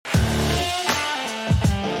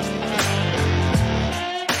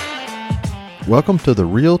Welcome to the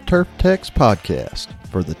Real Turf Techs podcast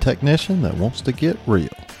for the technician that wants to get real.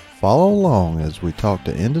 Follow along as we talk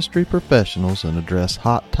to industry professionals and address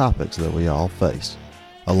hot topics that we all face.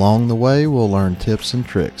 Along the way, we'll learn tips and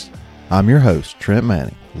tricks. I'm your host, Trent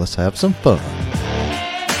Manning. Let's have some fun.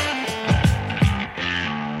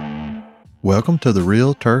 Welcome to the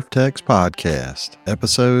Real Turf Techs podcast,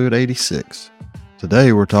 episode 86.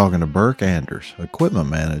 Today we're talking to Burke Anders, equipment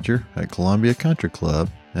manager at Columbia Country Club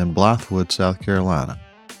in Blythewood, South Carolina.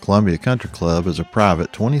 Columbia Country Club is a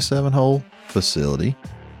private 27-hole facility,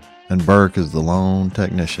 and Burke is the lone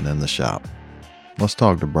technician in the shop. Let's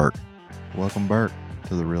talk to Burke. Welcome, Burke,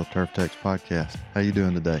 to the Real Turf Techs podcast. How you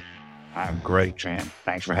doing today? I'm great, Trent.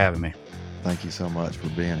 Thanks for having me. Thank you so much for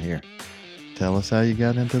being here. Tell us how you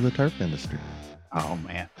got into the turf industry. Oh,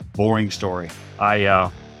 man. Boring story. I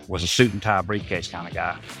was a suit and tie briefcase kind of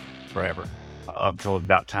guy forever, up until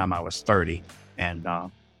about the time I was 30. And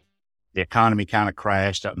the economy kind of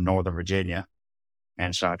crashed up in Northern Virginia.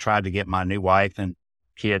 And so I tried to get my new wife and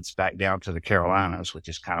kids back down to the Carolinas, which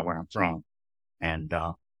is kind of where I'm from. And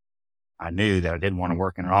I knew that I didn't want to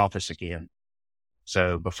work in an office again.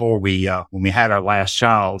 So before when we had our last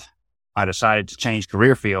child, I decided to change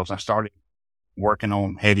career fields. I started working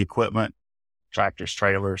on heavy equipment, tractors,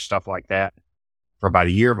 trailers, stuff like that for about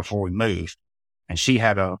a year before we moved. And she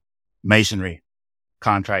had a masonry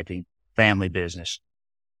contracting family business.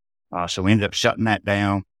 So we ended up shutting that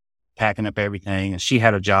down, packing up everything. And she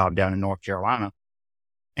had a job down in North Carolina.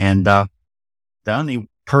 And the only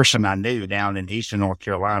person I knew down in eastern North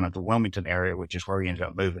Carolina, the Wilmington area, which is where we ended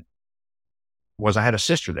up moving, was I had a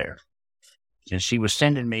sister there. And she was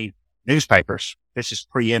sending me newspapers. This is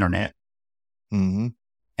pre-internet. Mm-hmm.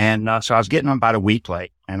 And so I was getting them about a week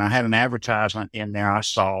late, and I had an advertisement in there I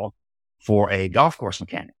saw for a golf course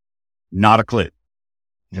mechanic. Not a clue,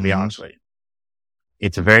 to be honest with you.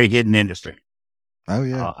 It's a very hidden industry. Oh,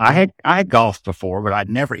 yeah. I had golfed before, but I'd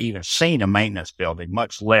never even seen a maintenance building,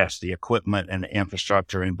 much less the equipment and the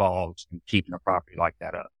infrastructure involved in keeping a property like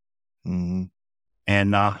that up. Mm-hmm.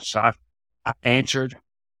 And so I answered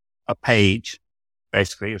a page.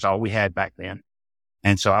 Basically, it was all we had back then.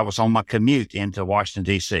 And so I was on my commute into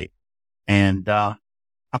Washington, D.C. And I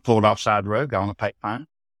pulled off side road, got on the Payphone,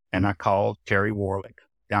 and I called Terry Warlick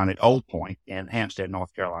down at Old Point in Hampstead,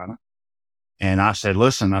 North Carolina. And I said,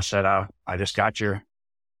 listen, I just got your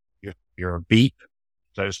beep,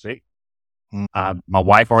 so to speak. Mm-hmm. My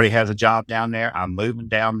wife already has a job down there. I'm moving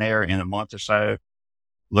down there in a month or so,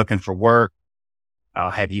 looking for work.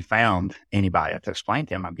 Have you found anybody? I had to explain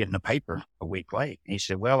to him, I'm getting the paper a week late. He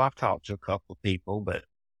said, well, I've talked to a couple of people, but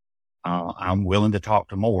I'm willing to talk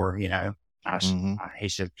to more, you know. He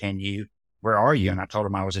said, where are you? And I told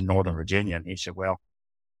him I was in Northern Virginia. And he said, well,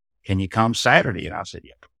 can you come Saturday? And I said,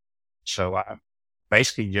 yeah. So I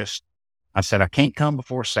basically I said, I can't come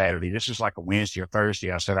before Saturday. This is like a Wednesday or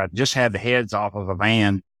Thursday. I said, I just had the heads off of a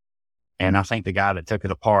van, and I think the guy that took it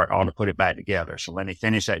apart ought to put it back together. So let me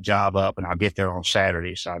finish that job up, and I'll get there on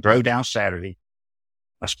Saturday. So I drove down Saturday.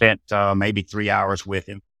 I spent maybe 3 hours with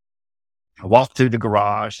him. I walked through the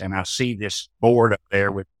garage, and I see this board up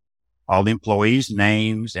there with all the employees'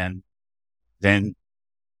 names. And then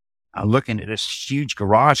I'm looking at this huge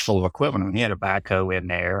garage full of equipment, and he had a backhoe in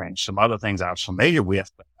there and some other things I was familiar with,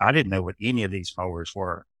 but I didn't know what any of these mowers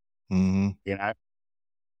were, you know.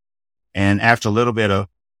 And after a little bit of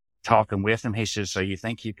talking with him, he says, so you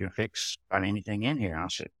think you can fix about anything in here? And I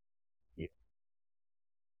said, yeah.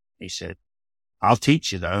 He said, I'll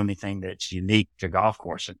teach you the only thing that's unique to golf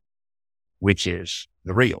coursing, which is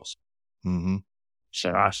the reels. Mm-hmm.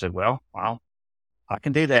 So I said, well, I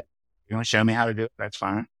can do that. You want to show me how to do it? That's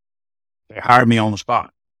fine. They hired me on the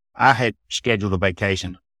spot. I had scheduled a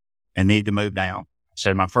vacation and needed to move down. I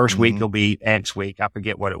said, my first week will be X week. I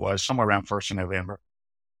forget what it was, somewhere around 1st of November.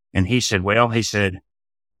 And he said,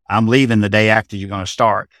 I'm leaving the day after you're going to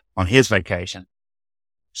start on his vacation.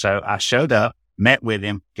 So I showed up, met with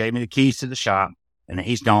him, gave me the keys to the shop, and then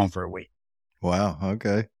he's gone for a week. Wow.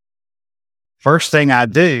 Okay. First thing I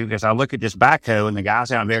do is I look at this backhoe, and the guy's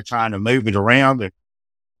out there trying to move it around. And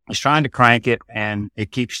he's trying to crank it, and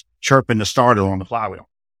it keeps chirping the starter on the flywheel.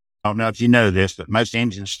 I don't know if you know this, but most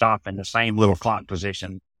engines stop in the same little clock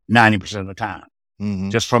position 90% of the time,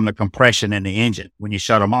 just from the compression in the engine. When you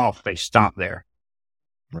shut them off, they stop there.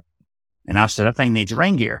 And I said, that thing needs a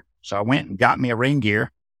ring gear. So I went and got me a ring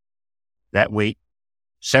gear that week,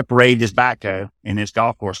 separated his backhoe in his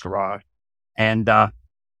golf course garage. And I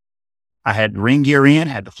had the ring gear in,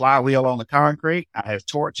 had the flywheel on the concrete. I had a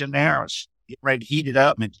torch in there. I was getting ready to heat it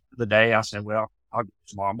up. And the day I said, well, I'll get it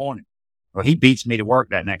tomorrow morning. Well, he beats me to work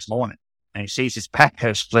that next morning, and he sees his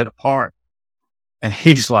backhoe split apart. And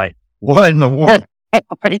he's like, what in the world?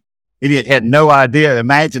 Idiot had no idea.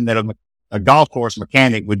 Imagine that a golf course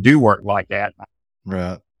mechanic would do work like that.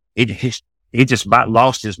 Right. He just about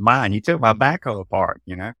lost his mind. He took my backhoe apart,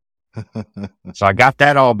 So I got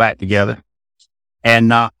that all back together.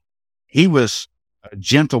 And he was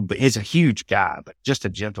he's a huge guy, but just a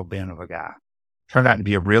gentle bent of a guy. Turned out to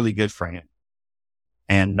be a really good friend.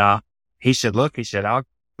 And he said, look, I'll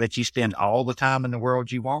let you spend all the time in the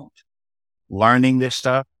world you want learning this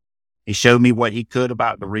stuff. He showed me what he could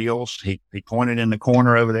about the reels. He pointed in the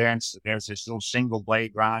corner over there, and there's this little single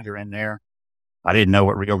blade grinder in there. I didn't know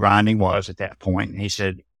what reel grinding was at that point. And he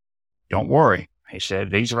said, don't worry. He said,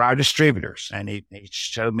 these are our distributors. And he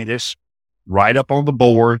showed me this right up on the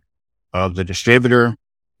board of the distributor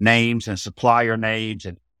names and supplier names.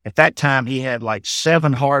 And at that time, he had like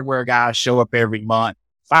 7 hardware guys show up every month,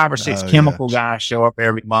 5 or 6 chemical guys show up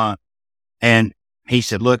every month. And he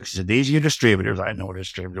said, look, these are your distributors. I didn't know what a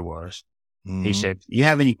distributor was. Mm-hmm. He said, you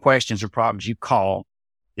have any questions or problems, you call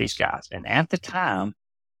these guys. And at the time,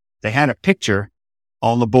 they had a picture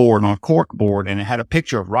on the board, on a cork board, and it had a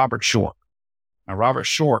picture of Robert Short. Now, Robert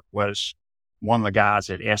Short was one of the guys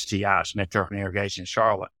at STI, Smith Turf and Irrigation in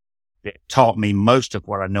Charlotte, that taught me most of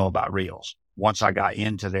what I know about reels once I got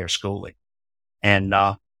into their schooling. And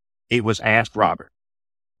it was Ask Robert.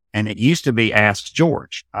 And it used to be Ask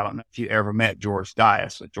George. I don't know if you ever met George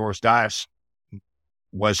Dias, but George Dias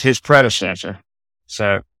was his predecessor.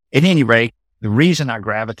 So at any rate, the reason I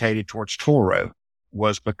gravitated towards Toro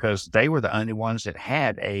was because they were the only ones that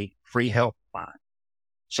had a free help line.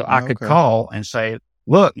 So I could call and say,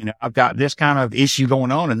 look, I've got this kind of issue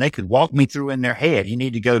going on, and they could walk me through in their head. You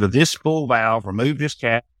need to go to this spool valve, remove this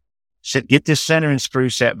cap, get this centering screw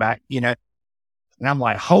set back, And I'm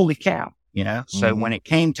like, holy cow, So when it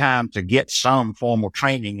came time to get some formal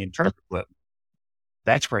training in turf equipment,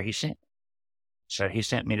 that's where he sent me. So he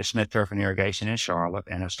sent me to Smith Turf and Irrigation in Charlotte,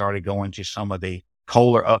 and I started going to some of the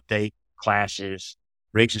Kohler update classes,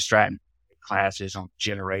 Riggs and Stratton classes on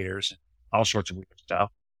generators, and all sorts of weird stuff.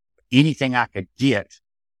 Anything I could get.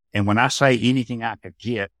 And when I say anything I could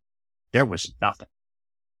get, there was nothing.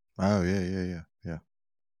 Oh, yeah.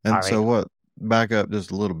 And so back up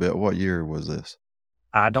just a little bit. What year was this?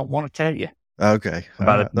 I don't want to tell you. Okay.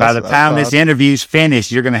 By the time this interview's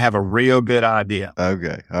finished, you're going to have a real good idea.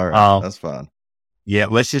 Okay. All right. That's fine. Yeah.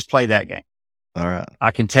 Let's just play that game. All right.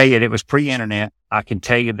 I can tell you that it was pre-internet. I can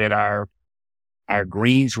tell you that our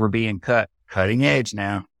greens were being cutting edge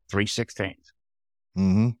now, 3/16.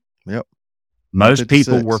 Mm-hmm. Yep. Most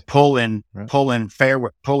people were pulling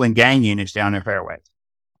gang units down their fairways.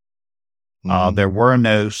 Mm-hmm. There were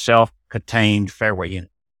no self-contained fairway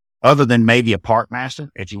units, other than maybe a Parkmaster,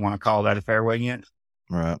 if you want to call that a fairway unit.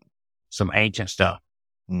 Right. Some ancient stuff.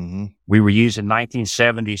 Mm-hmm. We were using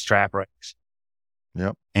 1970s trap rakes.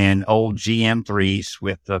 Yep. And old GM3s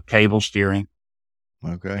with the cable steering.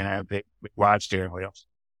 Okay. Big wide steering wheels.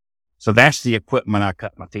 So that's the equipment I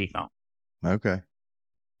cut my teeth on. Okay.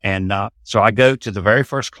 And so I go to the very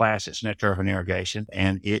first class at Smith Turf and Irrigation,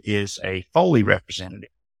 and it is a Foley representative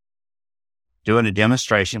doing a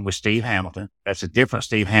demonstration with Steve Hamilton. That's a different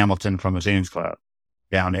Steve Hamilton from the Zooms Club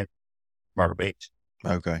down at Myrtle Beach.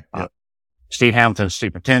 Okay. Yep. Steve Hamilton's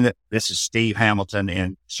superintendent. This is Steve Hamilton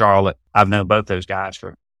in Charlotte. I've known both those guys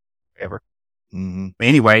forever. Mm-hmm.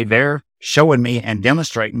 Anyway, they're showing me and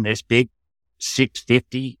demonstrating this big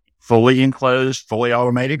 650 fully enclosed, fully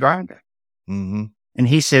automated grinder. Mm-hmm. And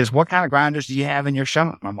he says, what kind of grinders do you have in your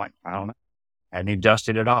shop? And I'm like, I don't know. And he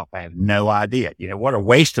dusted it off. I have no idea. What a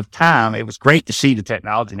waste of time. It was great to see the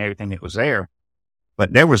technology and everything that was there,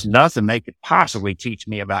 but there was nothing they could possibly teach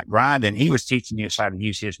me about grinding. He was teaching me how to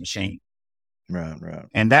use his machine. Right.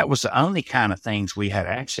 And that was the only kind of things we had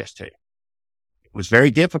access to. It was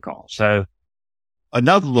very difficult. So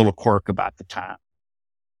another little quirk about the time,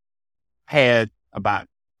 had about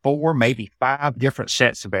 4, maybe 5 different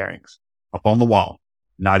sets of bearings up on the wall,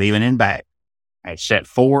 not even in bag. I had set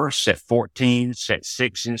 4, set 14, set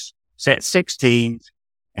 6s, set 16s,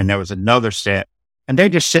 and there was another set. And they're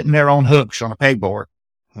just sitting there on hooks on a pegboard.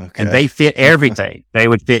 Okay. And they fit everything. They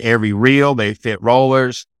would fit every reel. They fit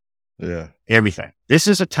rollers. Yeah. Everything. This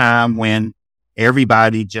is a time when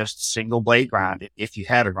everybody just single blade grinded, if you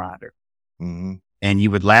had a grinder. Mm-hmm. And you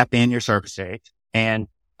would lap in your surface edge. And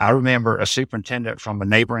I remember a superintendent from a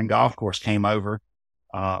neighboring golf course came over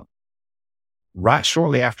right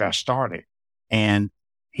shortly after I started. And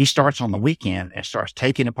he starts on the weekend and starts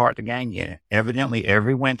taking apart the gang unit. Evidently,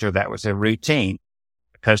 every winter, that was a routine,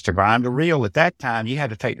 because to grind a reel at that time, you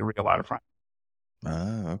had to take the reel out of front.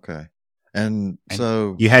 Oh, okay. And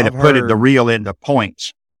so you had to put the reel into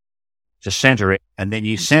points. to center it. And then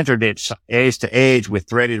you centered it edge to edge with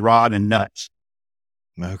threaded rod and nuts.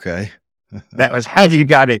 Okay. That was how you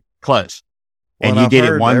got it close. Well, And you did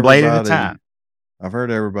it one blade at a time. I've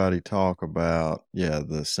heard everybody talk about,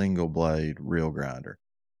 the single blade reel grinder.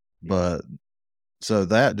 But so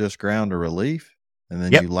that just ground to relief, and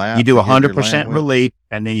then you lap. You do 100% relief,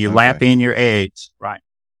 and then you lap in your edge. Right.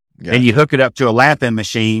 Gotcha. Then you hook it up to a lapping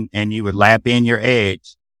machine, and you would lap in your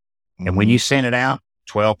edge. Mm-hmm. And when you send it out,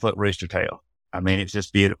 12-foot rooster tail. I mean, it's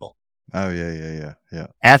just beautiful. Oh, yeah.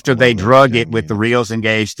 After they drug it with the reels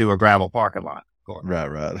engaged through a gravel parking lot.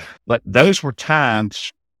 Right. But those were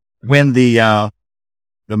times when the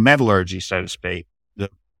metallurgy, so to speak, the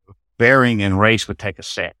bearing and race would take a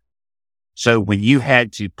set. So when you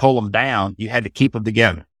had to pull them down, you had to keep them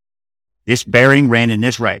together. This bearing ran in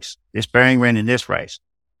this race. This bearing ran in this race.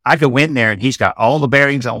 I go in there and he's got all the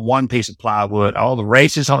bearings on one piece of plywood, all the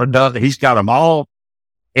races on another. He's got them all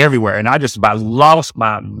everywhere. And I just about lost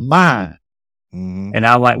my mind. Mm-hmm. And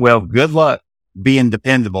I'm like, well, good luck being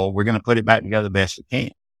dependable. We're going to put it back together the best we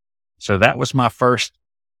can. So that was my first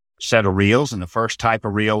set of reels and the first type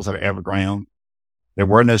of reels that I ever ground. There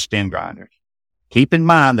were no stem grinders. Keep in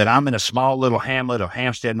mind that I'm in a small little hamlet of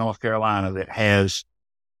Hampstead, North Carolina that has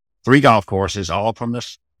 3 golf courses, all from the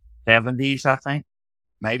 70s, I think,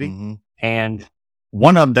 maybe. Mm-hmm. And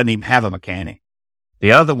one of them doesn't even have a mechanic.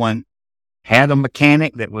 The other one had a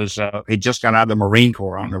mechanic that was, he just got out of the Marine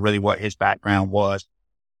Corps. I don't know really what his background was.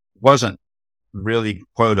 Wasn't really,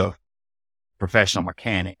 quote, a professional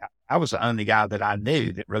mechanic. I was the only guy that I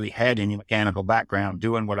knew that really had any mechanical background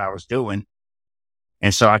doing what I was doing.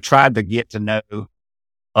 And so I tried to get to know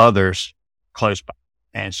others close by.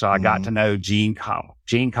 And so I got to know Gene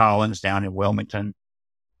Collins down in Wilmington,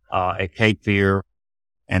 at Cape Fear,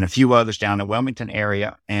 and a few others down in the Wilmington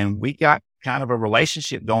area. And we got kind of a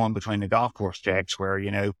relationship going between the golf course jacks where,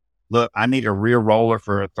 look, I need a rear roller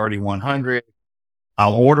for a 3100.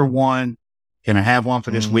 I'll order one. Can I have one for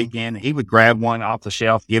this weekend? He would grab one off the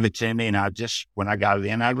shelf, give it to me. And when I got it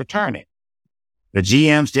in, I'd return it. The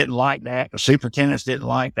GMs didn't like that. The superintendents didn't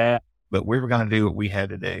like that, but we were going to do what we had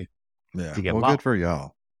to do. Yeah. To get well, good for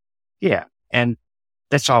y'all. Yeah. And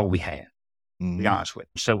that's all we had, to be honest with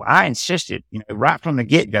you. So I insisted, right from the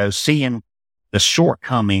get-go, seeing the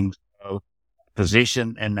shortcomings of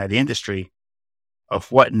position in that industry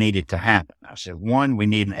of what needed to happen. I said, one, we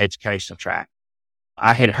need an educational track.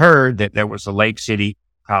 I had heard that there was a Lake City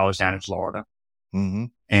College down in Florida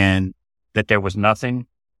and that there was nothing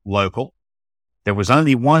local. There was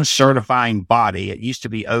only one certifying body. It used to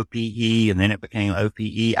be OPE, and then it became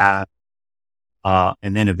OPEI,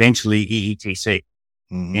 and then eventually EETC,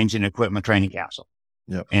 Engine Equipment Training Council.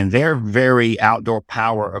 Yep. And they're very outdoor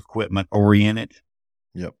power equipment oriented.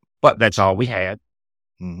 Yep. But that's all we had.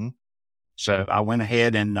 Mm-hmm. So I went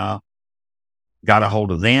ahead and got a hold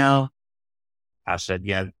of them. I said,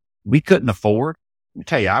 we couldn't afford. Let me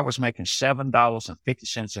tell you, I was making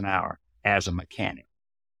 $7.50 an hour as a mechanic.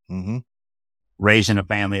 Raising a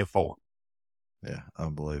family of 4. Yeah,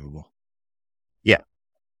 unbelievable. Yeah.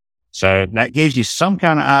 So that gives you some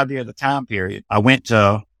kind of idea of the time period. I went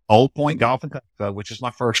to Old Point Golf and Country Club, which was my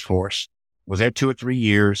first course. Was there 2 or 3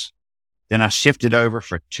 years. Then I shifted over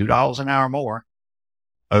for $2 an hour more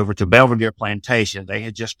over to Belvedere Plantation. They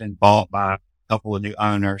had just been bought by a couple of new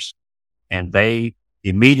owners, and they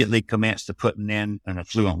immediately commenced to putting in an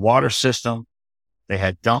affluent water system. They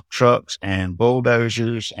had dump trucks and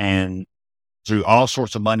bulldozers and threw all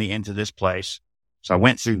sorts of money into this place. So I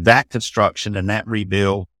went through that construction and that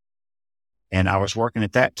rebuild. And I was working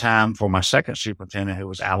at that time for my second superintendent, who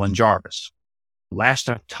was Alan Jarvis. Last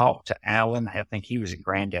I talked to Alan, I think he was at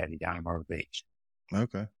Granddaddy down in Myrtle Beach.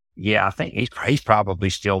 Okay. Yeah, I think he's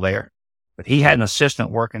probably still there. But he had an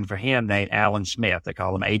assistant working for him named Alan Smith. They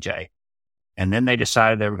call him AJ. And then they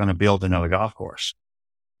decided they were going to build another golf course.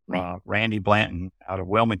 Randy Blanton out of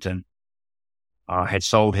Wilmington had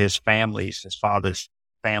sold his father's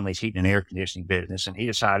family's heating and air conditioning business, and he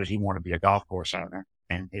decided he wanted to be a golf course owner,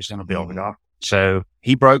 and he's going to build a golf. So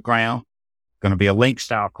he broke ground, going to be a link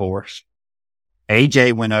style course.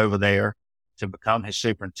 AJ went over there to become his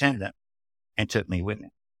superintendent and took me with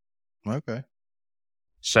him. Okay.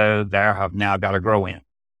 So there I've now got to grow in.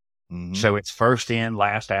 So it's first in,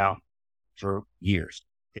 last out for years.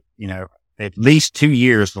 At least 2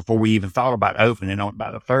 years before we even thought about opening. And by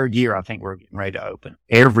the 3rd year, I think we're getting ready to open.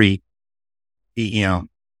 Every EM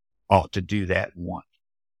ought to do that once.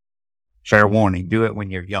 Fair warning, do it when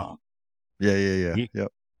you're young. Yeah.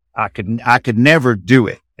 Yep. I could never do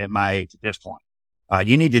it at my age at this point.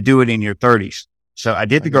 You need to do it in your 30s. So I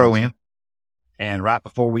did the grow in. And right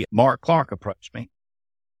before Mark Clark approached me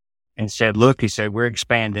and said, look, he said, we're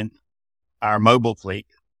expanding. our mobile fleet.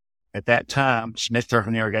 At that time, Smith Turf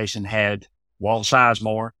and Irrigation had Walt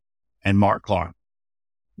Sizemore and Mark Clark.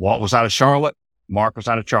 Walt was out of Charlotte. Mark was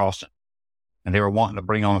out of Charleston. And they were wanting to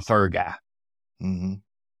bring on a third guy. Mm-hmm.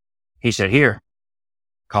 He said, here,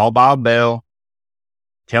 call Bob Bell.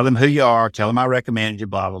 Tell him who you are. Tell him I recommended you,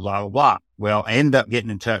 blah, blah, blah, blah, blah. Well, I ended up getting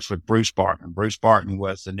in touch with Bruce Barton. Bruce Barton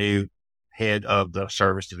was the new head of the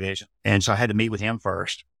service division. And so I had to meet with him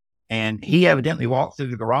first. And he evidently walked through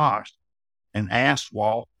the garage and asked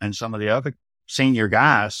Walt and some of the other senior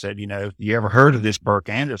guys, said, you ever heard of this Burke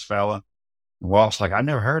Anders fella? And Walt's like, I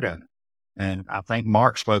never heard of him. And I think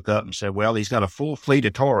Mark spoke up and said, well, he's got a full fleet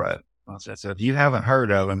of Toro. I said, so if you haven't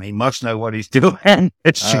heard of him, he must know what he's doing.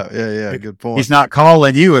 Good point. He's not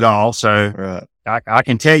calling you at all. So right. I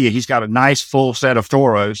can tell you, he's got a nice full set of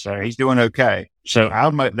Toros. So he's doing okay. So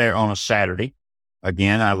I'm up there on a Saturday.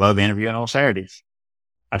 Again, I love interviewing on Saturdays.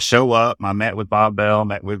 I show up. I met with Bob Bell,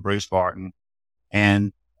 met with Bruce Barton,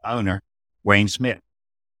 and owner Wayne Smith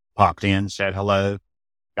popped in, said hello,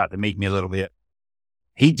 got to meet me a little bit.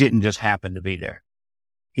 He didn't just happen to be there.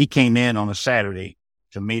 He came in on a Saturday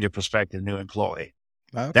to meet a prospective new employee.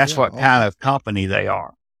 Okay. That's what kind of company they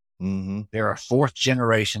are. Mm-hmm. They're a fourth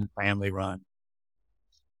generation family run.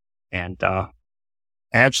 And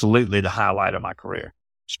absolutely the highlight of my career,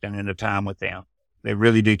 spending the time with them. They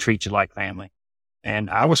really do treat you like family. And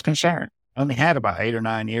I was concerned. I only had about 8 or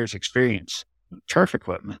 9 years experience in turf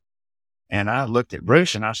equipment. And I looked at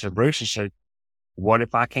Bruce and I said, what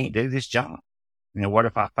if I can't do this job? What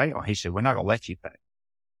if I fail? He said, we're not going to let you fail.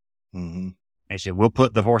 Mm-hmm. He said, we'll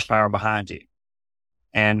put the horsepower behind you.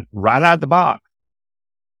 And right out of the box,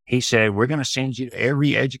 he said, we're going to send you to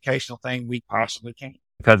every educational thing we possibly can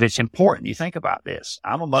because it's important. You think about this.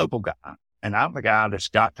 I'm a mobile guy and I'm the guy that's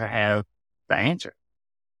got to have the answer.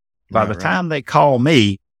 By the time they call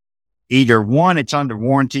me, either one, it's under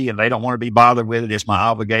warranty and they don't want to be bothered with it. It's my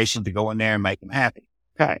obligation to go in there and make them happy.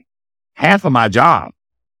 Okay. Half of my job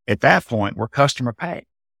at that point were customer pay,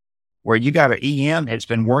 where you got an EM that's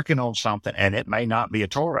been working on something and it may not be a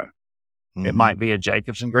Toro. Mm-hmm. It might be a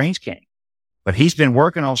Jacobson Greens King, but he's been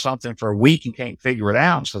working on something for a week and can't figure it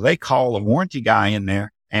out. So they call a warranty guy in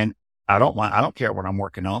there and I don't care what I'm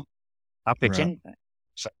working on. I'll fix anything.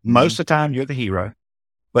 So most of the time you're the hero,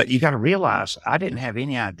 but you got to realize I didn't have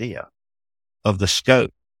any idea of the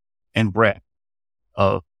scope and breadth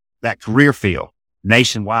of that career field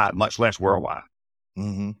nationwide, much less worldwide.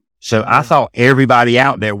 Mm-hmm. So I thought everybody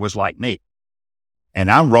out there was like me. And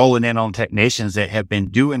I'm rolling in on technicians that have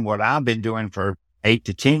been doing what I've been doing for 8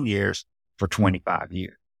 to 10 years for 25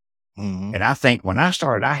 years. Mm-hmm. And I think when I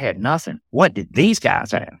started, I had nothing. What did these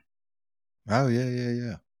guys have? Oh,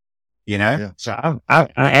 yeah. Yeah. So I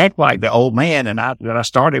act like the old man and I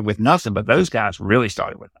started with nothing, but those guys really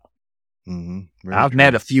started with nothing. Mm-hmm. I've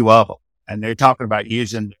met a few of them and they're talking about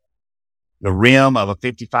using the rim of a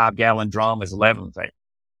 55-gallon drum as a leveling thing.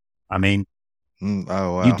 I mean, oh,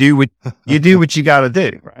 wow. you do what you got to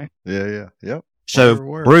do, right? Yeah. Yep. So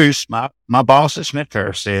Bruce, my boss at Smith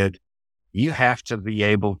Turf said, you have to be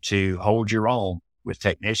able to hold your own with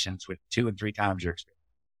technicians with 2 and 3 times your experience.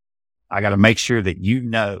 I got to make sure that you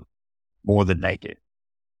know more than they do.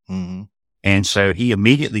 Mm-hmm. And so he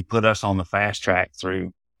immediately put us on the fast track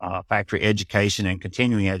through factory education and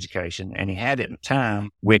continuing education. And he had it at a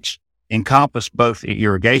time which encompassed both the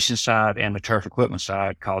irrigation side and the turf equipment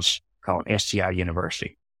side called STI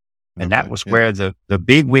University. And that was where the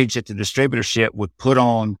big wigs at the distributorship would put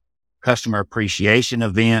on customer appreciation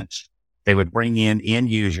events. They would bring in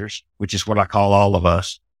end users, which is what I call all of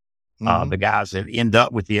us, the guys that end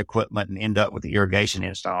up with the equipment and end up with the irrigation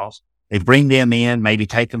installs. They bring them in, maybe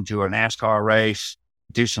take them to a NASCAR race,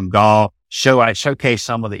 do some golf, showcase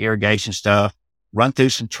some of the irrigation stuff, run through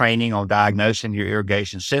some training on diagnosing your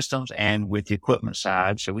irrigation systems and with the equipment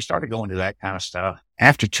side. So we started going to that kind of stuff.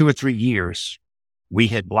 After 2 or 3 years, we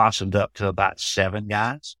had blossomed up to about 7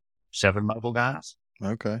 mobile guys.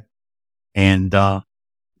 Okay. And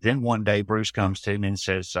then one day Bruce comes to me and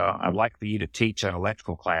says, I'd like for you to teach an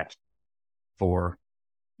electrical class for,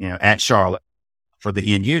 at Charlotte for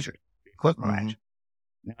the end user equipment range.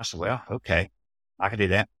 And I said, well, okay, I can do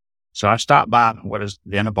that. So I stopped by what is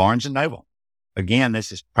then a Barnes and Noble. Again,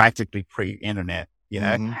 this is practically pre-internet,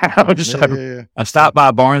 So I stopped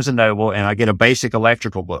by Barnes and Noble and I get a basic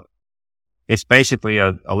electrical book. It's basically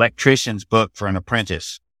an electrician's book for an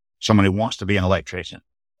apprentice, someone who wants to be an electrician.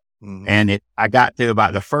 And I got through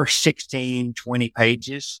about the first 16, 20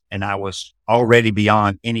 pages and I was already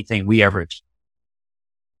beyond anything we ever experienced.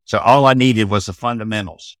 So all I needed was the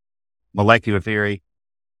fundamentals, molecular theory,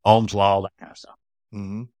 Ohm's law, that kind of stuff.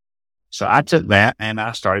 So I took that and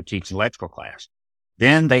I started teaching electrical class.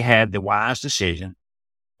 Then they had the wise decision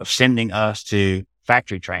of sending us to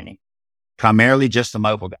factory training, primarily just the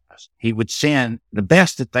mobile guys. He would send the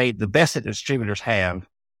best that the distributors have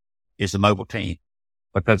is the mobile team,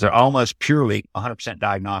 because they're almost purely 100%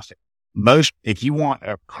 diagnostic. If you want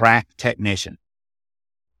a crack technician,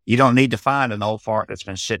 you don't need to find an old fart that's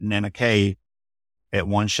been sitting in a cave at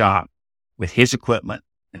one shop with his equipment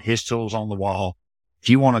and his tools on the wall. If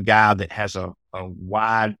you want a guy that has a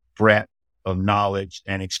wide breadth of knowledge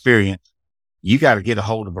and experience, you got to get a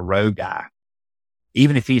hold of a road guy.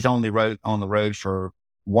 Even if he's only on the road for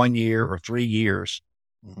 1 year or 3 years,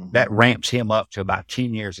 that ramps him up to about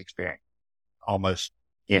 10 years experience almost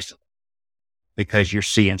instantly, because you're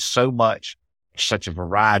seeing so much, such a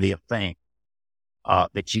variety of things,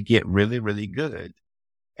 that you get really, really good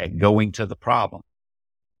at going to the problem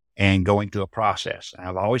and going through a process. And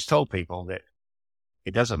I've always told people that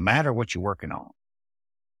it doesn't matter what you're working on,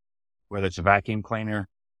 whether it's a vacuum cleaner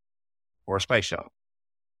or a space shuttle.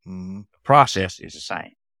 The process is the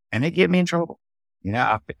same. And it get me in trouble.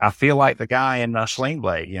 I feel like the guy in Sling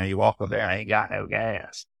Blade. You walk up there and ain't got no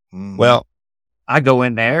gas. Well, I go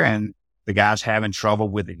in there and the guy's having trouble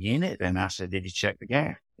with the unit. And I said, did you check the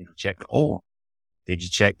gas? Did you check the oil? Did you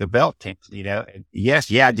check the belt temp? And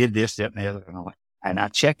yes, I did this, that, and the other. And I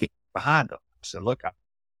check it behind them. I said, look,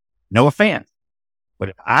 no offense, but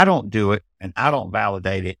if I don't do it and I don't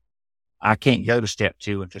validate it, I can't go to step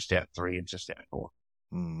 2 and to step 3 and to step 4.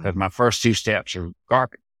 Because my first 2 steps are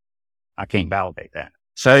garbage. I can't validate that.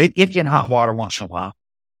 So it gets you in hot water once in a while,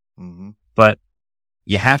 but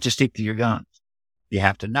you have to stick to your guns. You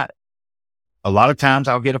have to nut it. A lot of times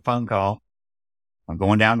I'll get a phone call. I'm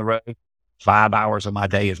going down the road. 5 hours of my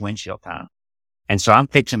day is windshield time. And so I'm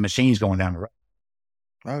fixing machines going down the road.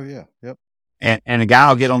 Oh yeah. Yep. And a guy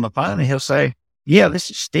will get on the phone and he'll say, yeah,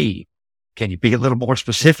 this is Steve. Can you be a little more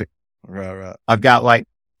specific? Right. I've got like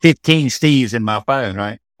 15 Steves in my phone,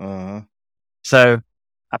 right? So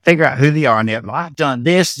I figure out who they are. And they're, well, I've done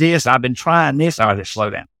this, I've been trying this. All right, slow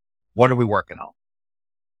down. What are we working on?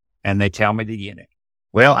 And they tell me the unit.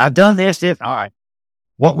 Well, I've done this. All right.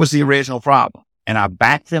 What was the original problem? And I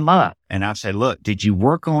back them up and I said, look, did you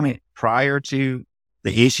work on it prior to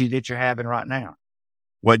the issue that you're having right now?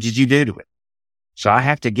 What did you do to it? So I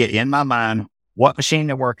have to get in my mind what machine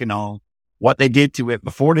they're working on, what they did to it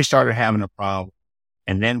before they started having a problem,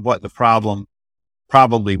 and then what the problem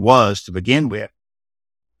probably was to begin with,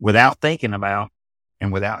 without thinking about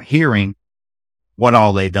and without hearing what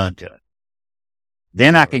all they've done to it.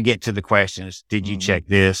 Then I can get to the questions. Did you check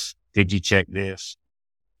this? Did you check this?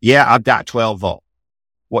 Yeah, I've got 12 volt.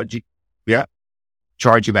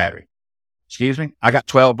 Charge your battery. Excuse me? I got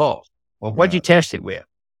 12 volts. Well, what'd you test it with?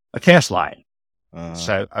 A test light.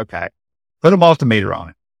 So, okay. Put a multimeter on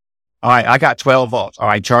it. All right. I got 12 volts. All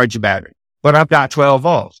right. Charge your battery. But I've got 12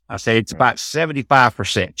 volts. I say it's about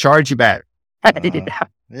 75%. Charge your battery.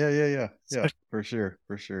 Yeah. For sure.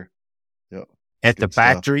 Yep. At the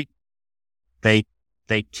factory, they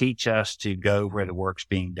teach us to go where the work's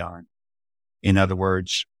being done. In other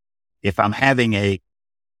words, if I'm having a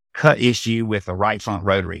cut issue with a right front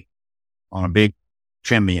rotary on a big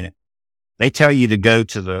trim unit, they tell you to go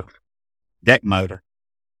to the deck motor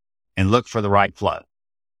and look for the right flow.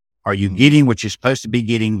 Are you getting what you're supposed to be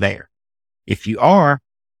getting there? If you are,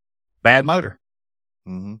 bad motor.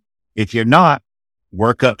 If you're not,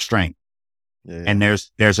 work up strength. And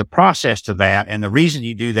there's a process to that. And the reason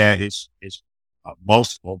you do that is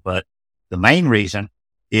multiple, but the main reason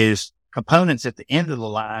is components at the end of the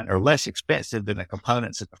line are less expensive than the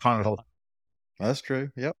components at the front of the line. That's true.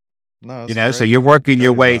 Yep. No, so you're working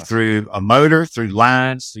your way through a motor, through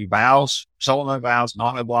lines, through valves, solenoid valves,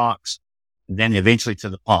 auto blocks, and then eventually to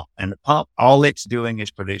the pump. And the pump, all it's doing is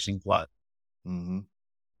producing flow.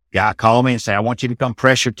 Guy called me and said, I want you to come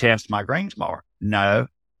pressure test my greens mower. No.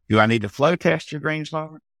 Do I need to flow test your greens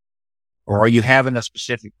mower? Or are you having a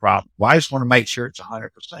specific problem? Well, I just want to make sure it's 100%.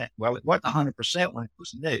 Well, it wasn't 100% when it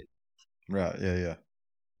was new. Right. Yeah.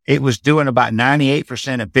 It was doing about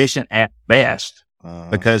 98% efficient at best,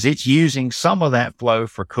 because it's using some of that flow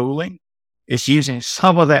for cooling. It's using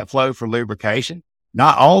some of that flow for lubrication.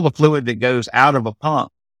 Not all the fluid that goes out of a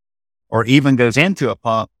pump or even goes into a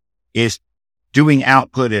pump is doing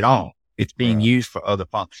output at all. It's being used for other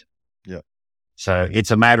functions. Yeah. So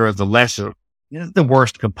it's a matter of the lesser, the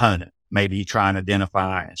worst component. Maybe you try and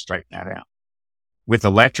identify and straighten that out. With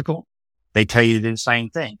electrical, they tell you to do the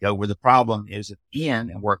same thing. Go where the problem is at the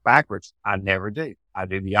end and work backwards. I never do. I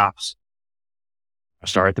do the opposite. I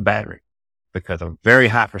start at the battery because a very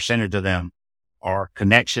high percentage of them are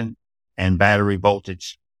connection and battery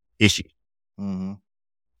voltage issues.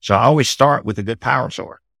 So I always start with a good power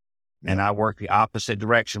source. and I work the opposite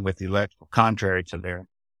direction with the electrical, contrary to their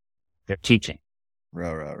teaching.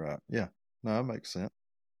 Right. Yeah. No, that makes sense.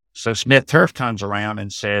 So Smith Turf comes around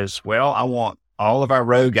and says, well, I want all of our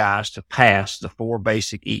row guys to pass the 4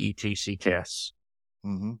 basic EETC tests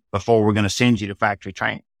before we're going to send you to factory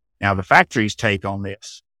training. Now, the factory's take on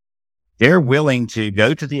this, they're willing to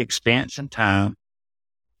go to the expense and time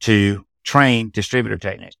to train distributor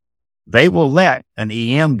technicians. They will let an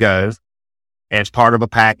EM go as part of a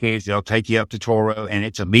package. They'll take you up to Toro, and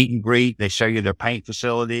it's a meet and greet. They show you their paint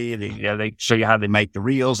facility. They show you how they make the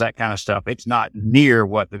reels, that kind of stuff. It's not near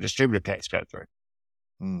what the distributor techs go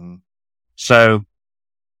through. So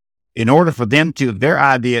in order for them to, their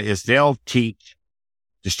idea is they'll teach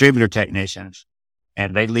distributor technicians,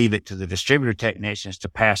 and they leave it to the distributor technicians to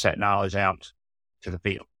pass that knowledge out to the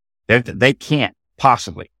field. They can't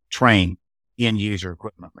possibly train end user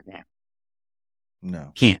equipment mechanics.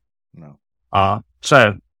 No. Can't. No.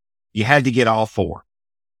 So you had to get all 4.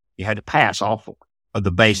 You had to pass all 4 of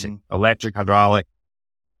the basic electric, hydraulic,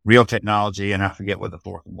 real technology, and I forget what the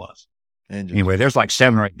 4th one was. Engines. Anyway, there's like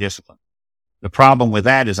 7 or 8 disciplines. The problem with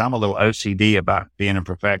that is I'm a little OCD about being a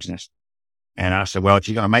perfectionist. And I said, well, if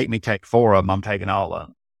you're going to make me take 4 of them, I'm taking all of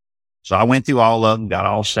them. So I went through all of them, got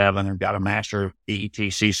all 7, and got a master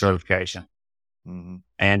EETC certification.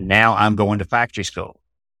 And now I'm going to factory school.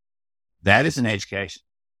 That is an education.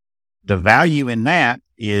 The value in that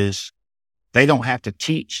is they don't have to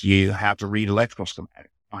teach you how to read electrical schematic.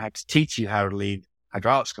 They don't have to teach you how to read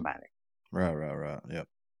hydraulic schematic. Right. Yep.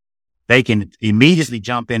 They can immediately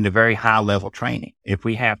jump into very high level training. If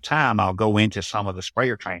we have time, I'll go into some of the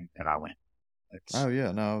sprayer training that I went. Oh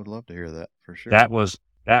yeah. No, I would love to hear that for sure. That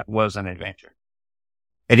was an adventure.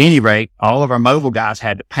 At any rate, all of our mobile guys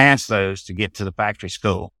had to pass those to get to the factory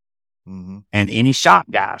school. And any shop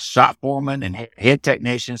guys, shop foremen and head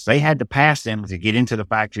technicians, they had to pass them to get into the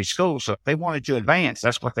factory school. So if they wanted to advance,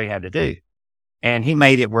 that's what they had to do. And he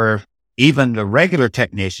made it where even the regular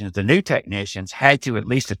technicians, the new technicians, had to at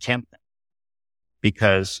least attempt them.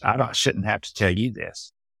 Because I shouldn't have to tell you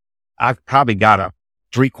this. I've probably got a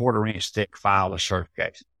 3/4 inch thick file of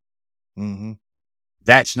certification.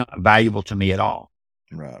 That's not valuable to me at all.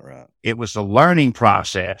 Right. It was the learning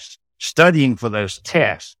process, studying for those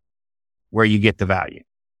tests, where you get the value.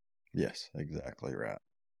 Yes, exactly right.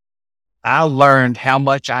 I learned how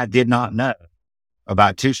much I did not know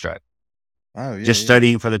about 2-stroke. Oh, yeah. Just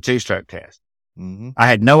studying for the 2-stroke test. I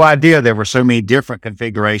had no idea there were so many different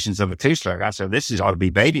configurations of a 2-stroke. I said, this ought to be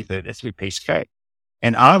baby food. This would be a piece of cake.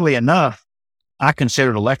 And oddly enough, I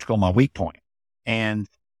considered electrical my weak point. And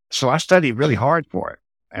so I studied really hard for it.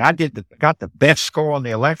 And I got the best score on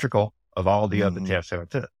the electrical of all the other tests that I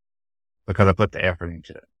took because I put the effort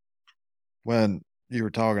into it. When you were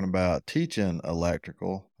talking about teaching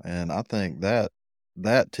electrical, and I think that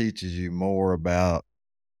teaches you more about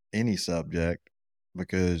any subject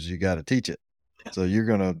because you got to teach it. So you're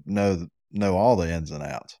going to know all the ins and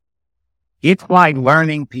outs. It's like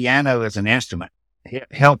learning piano as an instrument.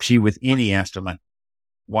 It helps you with any instrument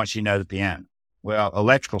once you know the piano. Well,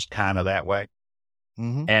 electrical's kind of that way.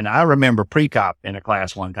 And I remember pre-cop in a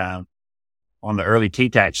class one time on the early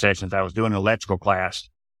TTAC sessions. I was doing an electrical class.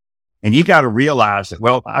 And you got to realize that,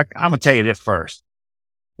 well, I'm going to tell you this first.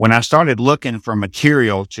 When I started looking for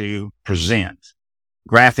material to present,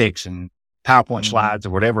 graphics and PowerPoint slides or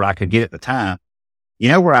whatever I could get at the time, you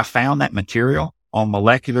know where I found that material? On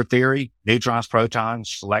molecular theory, neutrons,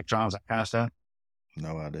 protons, electrons, that kind of stuff?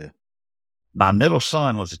 No idea. My middle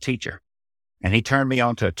son was a teacher, and he turned me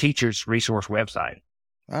on to a teacher's resource website.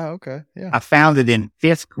 Oh, okay. Yeah. I found it in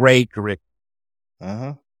 5th grade curriculum.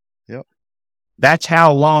 Yep. That's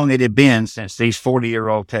how long it had been since these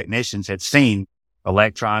 40-year-old technicians had seen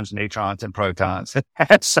electrons, neutrons, and protons.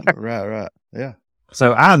 Right. Yeah.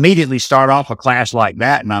 So I immediately start off a class like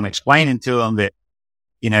that, and I'm explaining to them that,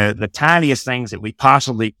 the tiniest things that we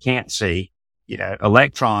possibly can't see,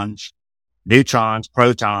 electrons, neutrons,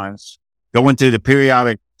 protons, going through the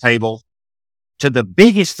periodic table to the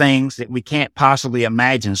biggest things that we can't possibly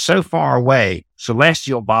imagine so far away,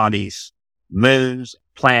 celestial bodies, moons,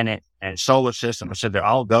 planets, and solar system. I said they're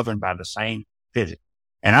all governed by the same physics.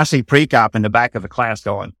 And I see pre-cop in the back of the class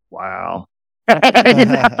going, wow. That's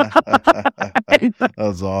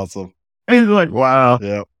awesome. He's like, wow.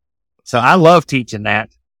 Yep. So I love teaching that.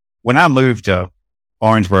 When I moved to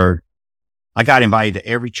Orangeburg, I got invited to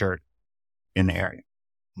every church in the area.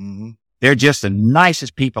 They're just the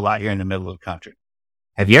nicest people out here in the middle of the country.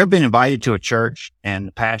 Have you ever been invited to a church and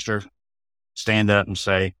the pastor stand up and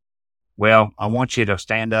say, well, I want you to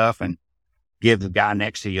stand up and give the guy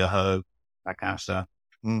next to you a hug, that kind of stuff?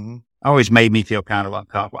 always made me feel kind of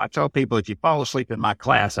uncomfortable. I tell people, if you fall asleep in my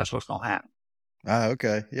class, that's what's going to happen.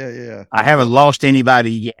 Okay. Yeah. I haven't lost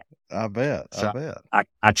anybody yet. I bet.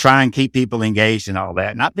 I try and keep people engaged in all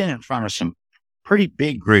that. And I've been in front of some pretty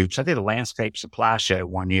big groups. I did a landscape supply show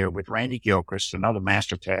one year with Randy Gilchrist, another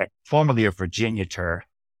master tech, formerly of Virginia Turf.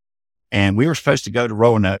 And we were supposed to go to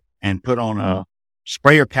Roanoke and put on a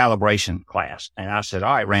sprayer calibration class. And I said,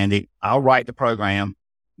 all right, Randy, I'll write the program,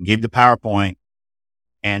 give the PowerPoint,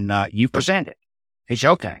 and you present it. He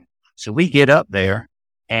said, okay. So we get up there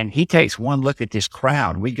and he takes one look at this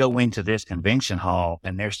crowd. We go into this convention hall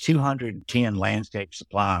and there's 210 landscape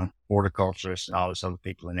supply, horticulturists and all this other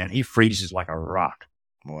people in there. And he freezes like a rock.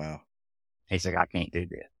 Wow. He's like, I can't do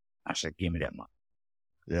this. I said, give me that mic.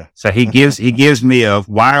 Yeah. So he gives me a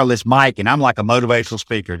wireless mic and I'm like a motivational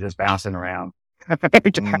speaker just bouncing around. I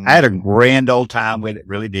had a grand old time with it.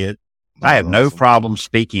 Really did. I have no problem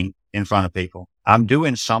speaking in front of people. I'm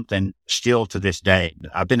doing something still to this day.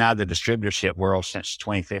 I've been out of the distributorship world since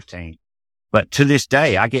 2015, but to this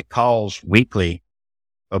day, I get calls weekly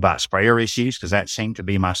about sprayer issues because that seemed to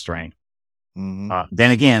be my strength. Mm-hmm. Then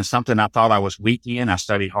again, something I thought I was weak in, I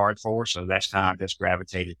studied hard for. So that's time I just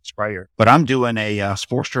gravitated to sprayer. But I'm doing a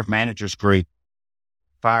sports turf managers group,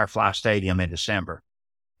 Firefly Stadium in December.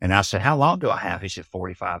 And I said, how long do I have? He said,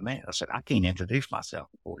 45 minutes. I said, I can't introduce myself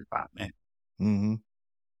in 45 minutes. Mm-hmm.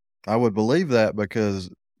 I would believe that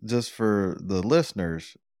because just for the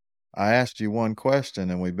listeners, I asked you one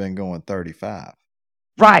question and we've been going 35.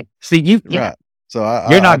 Right. See, right. So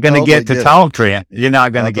you're not going to get to talk, Trent. You're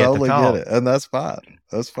not going to get to talk. Get it. And that's fine.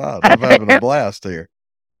 That's fine. I'm having a blast here.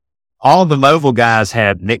 All the mobile guys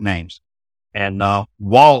had nicknames. And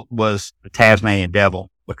Walt was the Tasmanian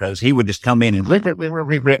Devil because he would just come in and rip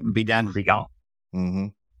and be done and be gone. Mm-hmm.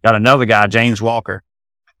 Got another guy, James Walker.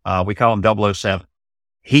 We call him 007.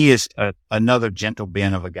 He is another gentle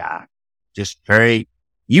Ben of a guy. Just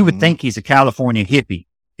you would think he's a California hippie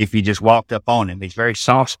if you just walked up on him. He's very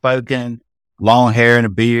soft-spoken, long hair and a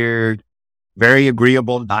beard, very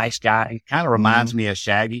agreeable, nice guy. He kind of reminds me of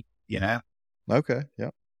Shaggy, you know? Okay.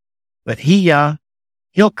 Yep. But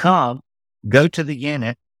he'll come, go to the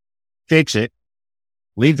unit, fix it,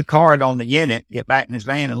 leave the card on the unit, get back in his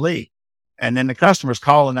van and leave. And then the customer's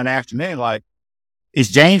calling that afternoon like,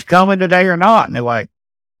 is James coming today or not? And they're like,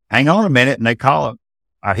 hang on a minute. And they call him.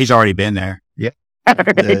 He's already been there. Yeah.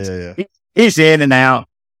 Yeah. He's in and out,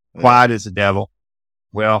 quiet as the devil.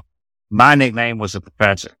 Well, my nickname was the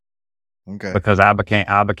professor. Okay. Because I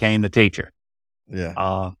became the teacher.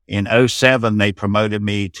 Yeah. In 2007, they promoted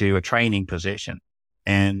me to a training position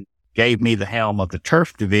and gave me the helm of the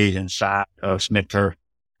turf division side of Smith Turf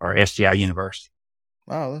or STI University.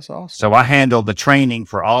 Wow, that's awesome. So I handled the training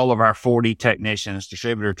for all of our 40 technicians,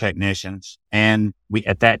 distributor technicians. And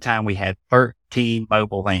at that time, we had 13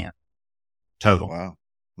 mobile vans total. Wow.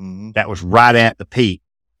 Mm-hmm. That was right at the peak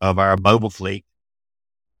of our mobile fleet.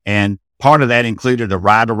 And part of that included a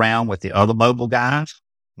ride around with the other mobile guys.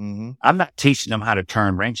 Mm-hmm. I'm not teaching them how to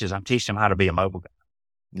turn wrenches. I'm teaching them how to be a mobile guy.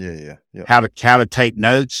 Yeah. Yep. How to take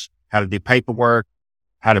notes, how to do paperwork,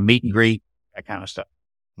 how to meet and greet, that kind of stuff.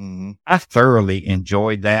 Mm-hmm. I thoroughly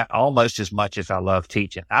enjoyed that almost as much as I love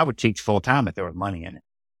teaching. I would teach full time if there was money in it.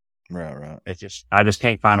 Right. I just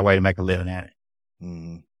can't find a way to make a living at it.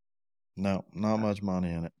 Mm-hmm. No, not much money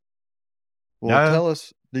in it. Well, Tell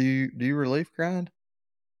us, do you relief grind?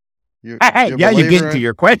 You're getting to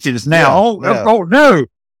your questions now. Yeah, No.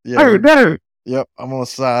 Yeah, Oh, no. Yep. I'm going to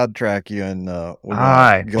sidetrack you and, all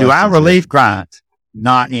right. Do I relief grind?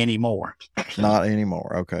 Not anymore. Not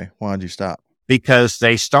anymore. Okay. Why'd you stop? Because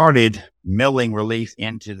they started milling relief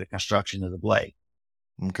into the construction of the blade.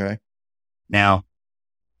 Okay. Now,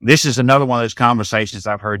 this is another one of those conversations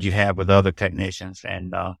I've heard you have with other technicians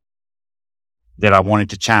and, that I wanted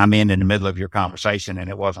to chime in the middle of your conversation and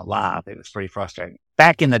it wasn't live. It was pretty frustrating.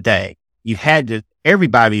 Back in the day, you had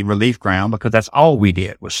everybody relief ground because that's all we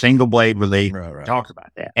did was single blade relief. Right. Talked about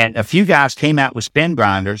that. And a few guys came out with spin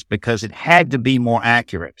grinders because it had to be more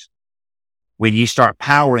accurate when you start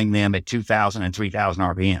powering them at 2,000 and 3,000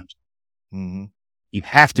 RPMs. Mm-hmm. You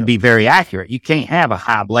have to be very accurate. You can't have a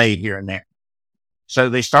high blade here and there. So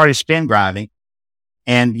they started spin grinding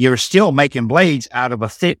and you're still making blades out of a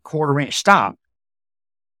thick 1/4 inch stock.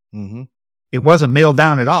 Mm-hmm. It wasn't milled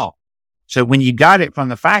down at all. So when you got it from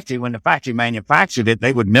the factory, when the factory manufactured it,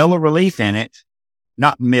 they would mill a relief in it,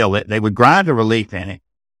 not mill it. They would grind a relief in it,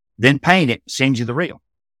 then paint it, send you the reel.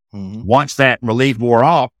 Mm-hmm. Once that relief wore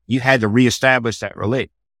off, you had to reestablish that relief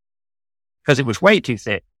because it was way too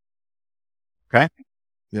thick. Okay.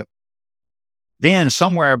 Yep. Then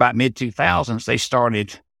somewhere about mid 2000s, they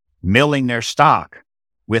started milling their stock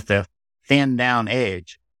with a thin down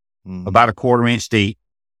edge about a 1/4 inch deep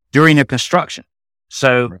during the construction.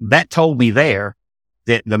 So that told me there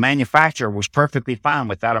that the manufacturer was perfectly fine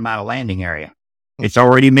with that amount of landing area. It's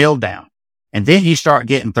already milled down. And then you start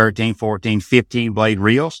getting 13, 14, 15 blade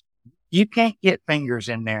reels. You can't get fingers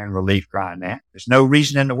in there and relief grind that. There's no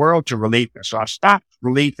reason in the world to relief it. So I stopped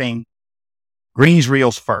relieving greens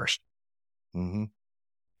reels first. Mm-hmm.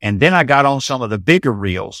 And then I got on some of the bigger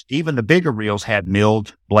reels. Even the bigger reels had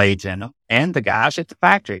milled blades in them. And the guys at the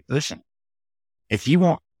factory, listen, if you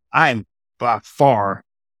want, I'm by far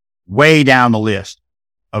way down the list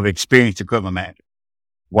of experienced equipment managers.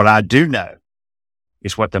 What I do know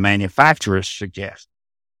is what the manufacturers suggest.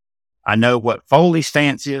 I know what Foley's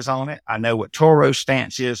stance is on it. I know what Toro's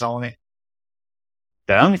stance is on it.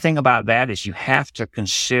 The only thing about that is you have to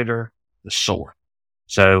consider the source.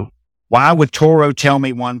 So why would Toro tell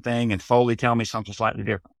me one thing and Foley tell me something slightly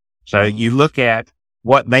different? So you look at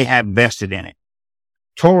what they have vested in it.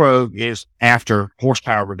 Toro is after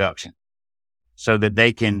horsepower reduction so that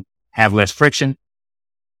they can have less friction,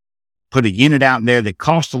 put a unit out there that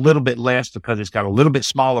costs a little bit less because it's got a little bit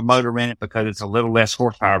smaller motor in it because it's a little less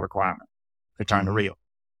horsepower requirement to turn the reel.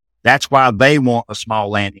 That's why they want a small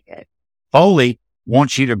landing edge. Foley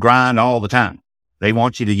wants you to grind all the time. They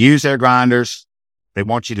want you to use their grinders. They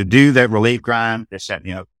want you to do their relief grind.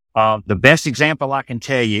 The best example I can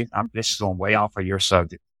tell you, this is going way off of your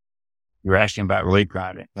subject. You're asking about relief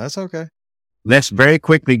grinding. That's okay. Let's very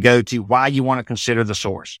quickly go to why you want to consider the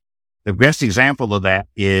source. The best example of that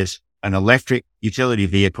is an electric utility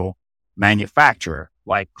vehicle manufacturer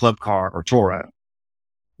like Club Car or Toro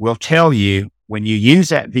will tell you when you use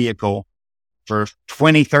that vehicle for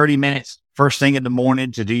 20, 30 minutes, first thing in the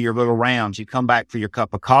morning to do your little rounds, you come back for your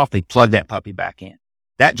cup of coffee, plug that puppy back in.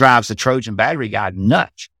 That drives the Trojan battery guy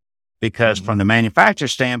nuts because from the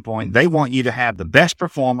manufacturer's standpoint, they want you to have the best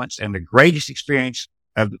performance and the greatest experience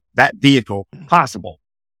of that vehicle possible.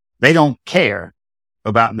 They don't care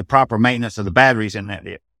about the proper maintenance of the batteries in that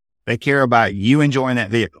vehicle. They care about you enjoying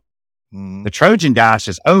that vehicle. The Trojan guy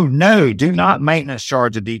says, oh no, do not maintenance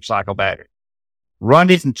charge a deep cycle battery. Run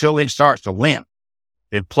it until it starts to limp.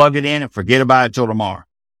 Then plug it in and forget about it till tomorrow.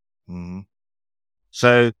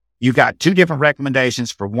 So you got two different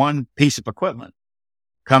recommendations for one piece of equipment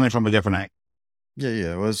coming from a different angle.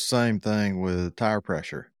 Yeah. It was the same thing with tire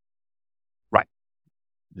pressure. Right.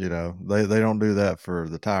 They don't do that for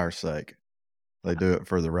the tire's sake. They do it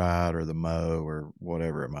for the ride or the mow or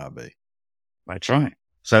whatever it might be. That's right.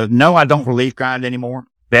 So no, I don't relief grind anymore.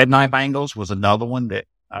 Bed knife angles was another one that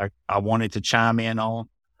I wanted to chime in on.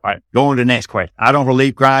 All right, going to the next question. I don't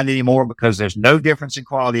relief grind anymore because there's no difference in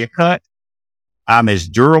quality of cut. I'm as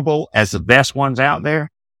durable as the best ones out there.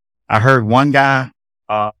 I heard one guy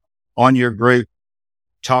on your group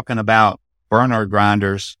talking about Bernard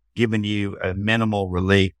grinders giving you a minimal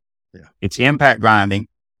relief. Yeah. It's impact grinding.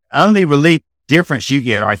 Only relief difference you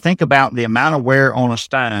get, I think about the amount of wear on a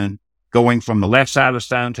stone going from the left side of the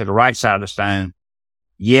stone to the right side of the stone.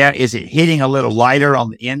 Yeah. Is it hitting a little lighter on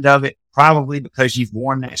the end of it? Probably because you've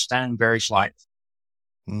worn that stone very slightly.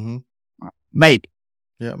 Maybe.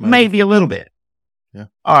 Yeah. Maybe a little bit. Yeah.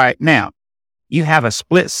 All right. Now you have a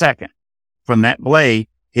split second from that blade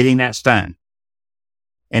hitting that stone.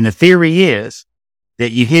 And the theory is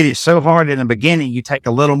that you hit it so hard in the beginning, you take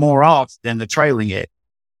a little more off than the trailing edge.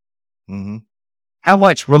 How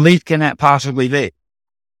much relief can that possibly be?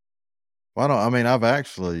 Well, I've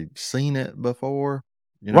actually seen it before,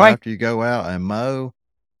 right. After you go out and mow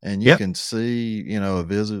and you can see, a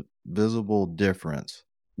visible difference.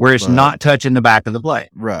 Where it's not touching the back of the blade.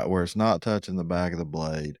 Right. Where it's not touching the back of the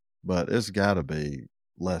blade, but it's got to be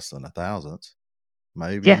less than 1,000ths,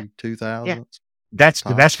 maybe 2,000ths. Yeah.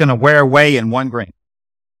 That's going to wear away in one green.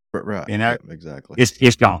 Right. Yep, exactly.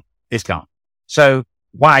 It's gone. It's gone. So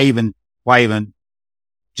why even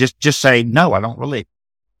just say, no, I don't relief.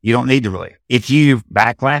 You don't need to relief. If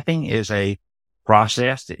backlapping is a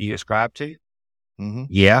process that you ascribe to,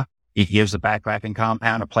 it gives the backlapping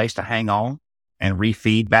compound a place to hang on and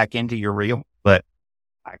refeed back into your reel. But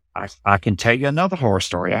I can tell you another horror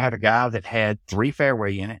story. I had a guy that had 3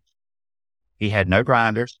 fairway units. He had no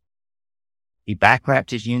grinders. He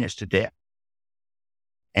backlapped his units to death.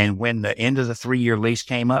 And when the end of the 3-year lease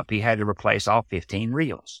came up, he had to replace all 15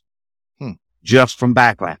 reels just from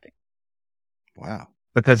backlapping. Wow.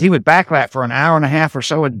 Because he would backlap for an hour and a half or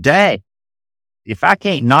so a day. If I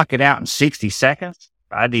can't knock it out in 60 seconds,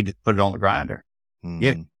 I need to put it on the grinder.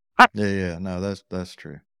 Yeah. No, that's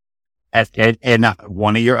true. And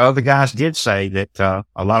one of your other guys did say that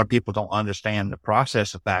a lot of people don't understand the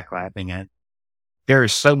process of backlapping, and there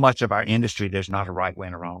is so much of our industry, there's not a right way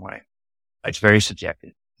and a wrong way. It's very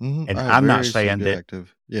subjective. And I'm not saying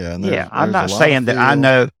subjective. And I'm not saying that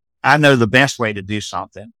I know the best way to do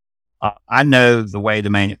something. I know the way the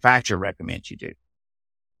manufacturer recommends you do.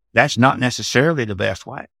 That's not necessarily the best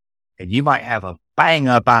way. And you might have a bang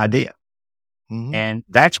up idea. And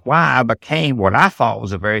that's why I became what I thought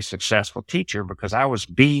was a very successful teacher, because I was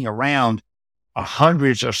being around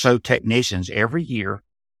hundreds or so technicians every year.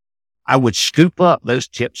 I would scoop up those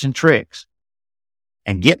tips and tricks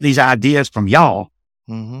and get these ideas from y'all.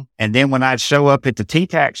 And then when I'd show up at the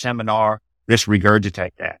TTAC seminar, just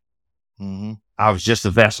regurgitate that. I was just a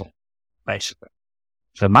vessel, basically.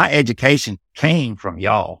 So my education came from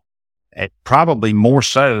y'all, probably more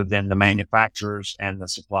so than the manufacturers and the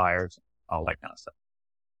suppliers, all that kind of stuff.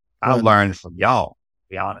 I learned from y'all, to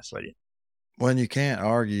be honest with you. When you can't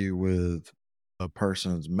argue with a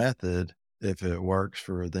person's method if it works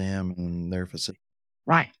for them and their facility.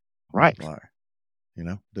 Right. Like,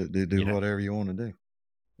 do whatever you want to do.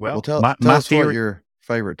 Well, tell us what your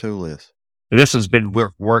favorite tool is. This has been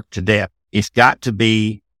work to death. It's got to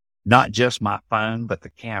be not just my phone, but the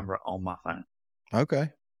camera on my phone. Okay.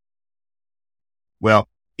 Well,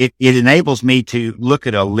 it enables me to look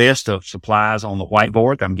at a list of supplies on the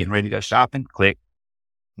whiteboard. I'm getting ready to go shopping. Click.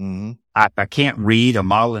 I can't read a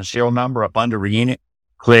model and serial number up under a unit.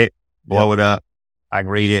 Click, blow it up. I can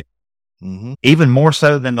read it. Even more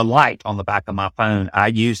so than the light on the back of my phone, I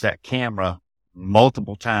use that camera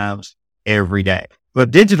multiple times every day. But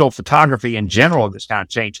digital photography in general has kind of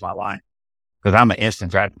changed my life, because I'm an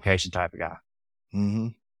instant gratification type of guy.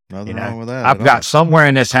 Nothing wrong with that. I've got somewhere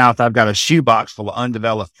in this house, I've got a shoebox full of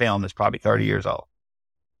undeveloped film that's probably 30 years old.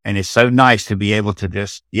 And it's so nice to be able to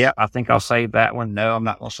just, I think I'll save that one. No, I'm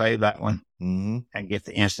not going to save that one. And get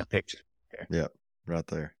the instant picture. Yep. Right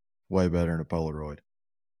there. Way better than a Polaroid.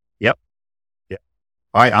 Yep.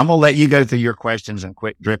 All right. I'm going to let you go through your questions and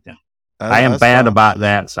quit drifting. I am bad about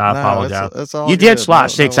that, so I apologize. It's all you good. Did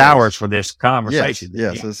slot 6 hours for this conversation.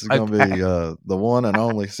 Yes. This is going to be the one and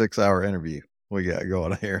only 6-hour interview we got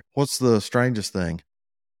going here. What's the strangest thing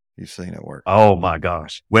you've seen at work? Oh my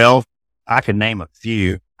gosh. Well, I can name a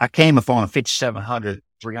few. I came upon a 5,700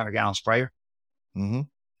 300-gallon sprayer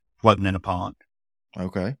floating in a pond.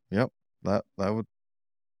 Okay. Yep. That would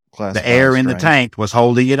classify. The air in the tank was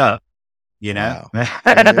holding it up. Wow.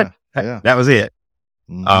 That was it.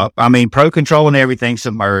 I mean, Pro Control and everything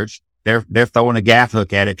submerged. They're throwing a gaff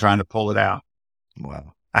hook at it, trying to pull it out.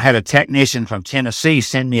 Wow. I had a technician from Tennessee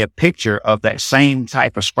send me a picture of that same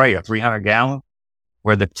type of sprayer, 300-gallon,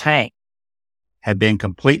 where the tank had been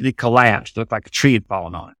completely collapsed. Looked like a tree had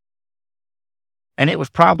fallen on it. And it was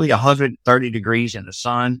probably 130 degrees in the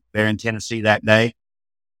sun there in Tennessee that day.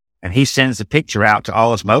 And he sends the picture out to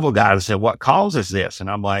all his mobile guys and said, "What causes this?" And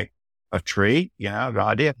I'm like, "A tree? No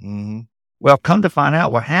idea." Well, come to find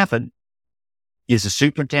out, what happened is the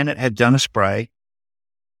superintendent had done a spray.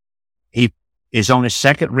 He is on his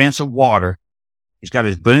second rinse of water. He's got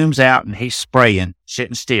his booms out and he's spraying,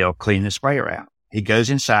 sitting still, cleaning the sprayer out. He goes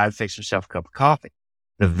inside, fixes himself a cup of coffee.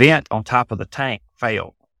 The vent on top of the tank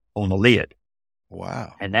failed on the lid.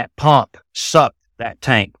 Wow. And that pump sucked that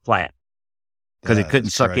tank flat because it couldn't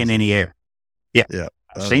suck in any air. Yeah.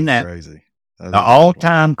 I've seen that. Crazy. The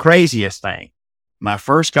all-time craziest thing. My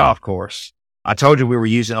first golf course, I told you we were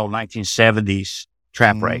using old 1970s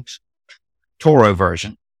trap rakes, Toro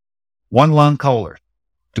version, 1 lung Kohler.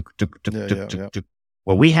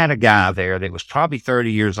 Well, we had a guy there that was probably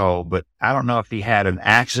 30 years old, but I don't know if he had an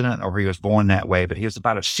accident or he was born that way, but he was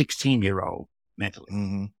about a 16-year-old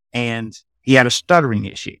mentally. And he had a stuttering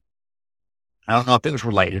issue. I don't know if it was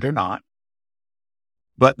related or not.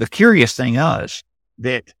 But the curious thing is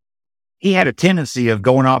that he had a tendency of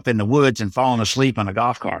going off in the woods and falling asleep on a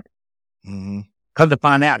golf cart. Come to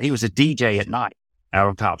find out, he was a DJ at night out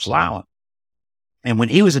on Topsail Island. And when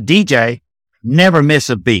he was a DJ, never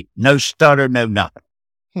miss a beat, no stutter, no nothing.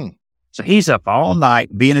 So he's up all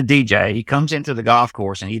night being a DJ. He comes into the golf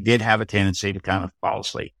course and he did have a tendency to kind of fall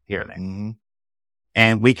asleep here and there.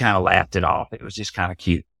 And we kind of laughed it off. It was just kind of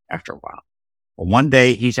cute after a while. Well, one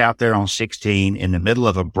day he's out there on 16 in the middle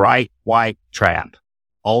of a bright white trap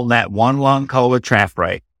on that 1 lung Kohler trap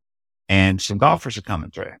rake, and some golfers are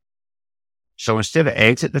coming through. So instead of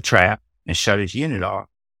exit the trap and shut his unit off,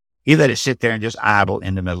 he let it sit there and just idle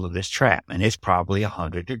in the middle of this trap. And it's probably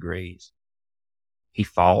 100 degrees. He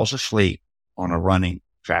falls asleep on a running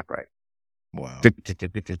trap rake. Wow.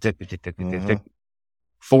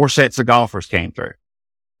 4 sets of golfers came through.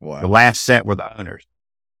 Wow. The last set were the owners.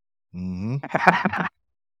 That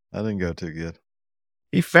didn't go too good.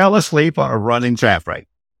 He fell asleep on a running trap rake.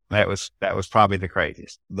 That was probably the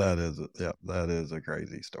craziest. That is a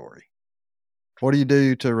crazy story. What do you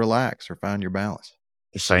do to relax or find your balance?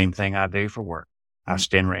 The same thing I do for work. I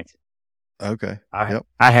stand rented. Okay. I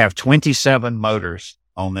have 27 motors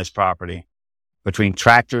on this property between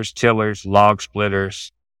tractors, tillers, log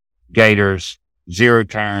splitters, gators, zero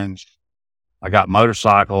turns. I got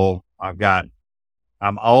motorcycle.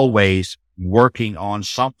 I'm always working on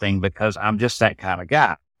something because I'm just that kind of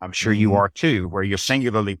guy. I'm sure you are too, where you're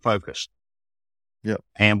singularly focused. Yep.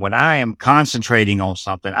 And when I am concentrating on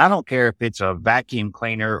something, I don't care if it's a vacuum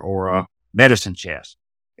cleaner or a medicine chest.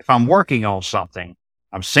 If I'm working on something,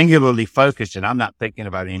 I'm singularly focused and I'm not thinking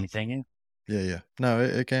about anything else. Yeah. No,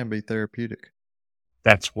 it can be therapeutic.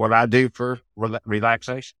 That's what I do for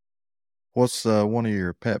relaxation. What's one of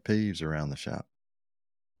your pet peeves around the shop?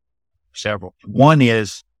 Several. One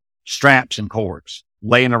is straps and cords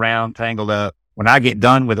laying around, tangled up. When I get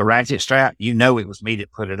done with a ratchet strap, it was me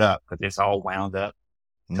that put it up because it's all wound up.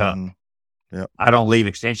 Yep. I don't leave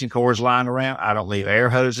extension cords lying around. I don't leave air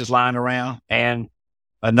hoses lying around. And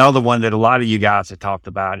another one that a lot of you guys have talked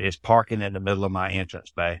about is parking in the middle of my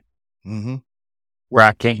entrance bay where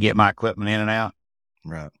I can't get my equipment in and out.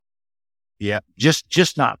 Right. Yeah.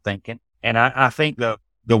 Just not thinking. And I think the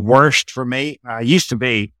worst for me, I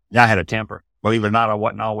had a temper. Believe it or not, I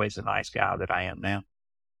wasn't always the nice guy that I am now.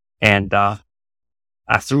 And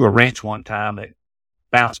I threw a wrench one time that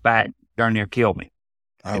bounced back, darn near killed me.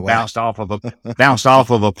 It bounced off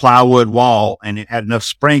of a plywood wall, and it had enough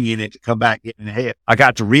spring in it to come back in the head. I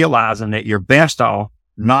got to realizing that you're best off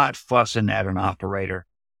not fussing at an operator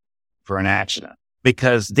for an accident,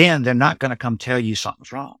 because then they're not going to come tell you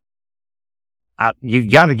something's wrong. You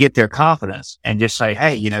got to get their confidence and just say,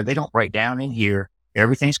 hey, they don't break down in here.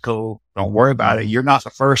 Everything's cool. Don't worry about it. You're not the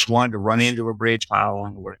first one to run into a bridge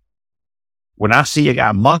pile. When I see a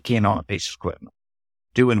guy monkeying on a piece of equipment,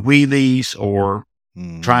 doing wheelies or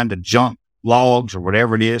trying to jump logs or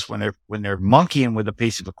whatever it is, when they're monkeying with a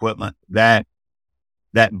piece of equipment, that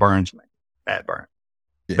burns me. That burns.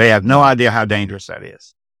 Yeah. They have no idea how dangerous that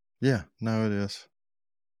is. Yeah, no, it is.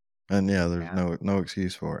 And there's no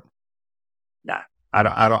excuse for it. Nah,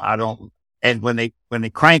 I don't. And when they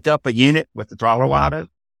cranked up a unit with the throttle wide open.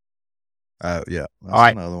 Oh yeah. All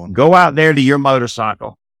right. Another one. Go out there to your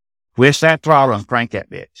motorcycle, twist that throttle and crank that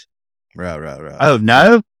bitch. Right. Oh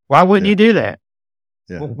no. Why wouldn't you do that?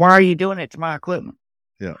 Yeah. Well, why are you doing it to my equipment?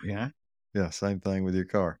 Yeah. Yeah. Yeah. Same thing with your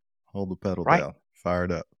car. Hold the pedal down. Fire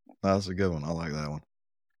it up. That's a good one. I like that one.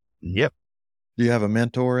 Yep. Do you have a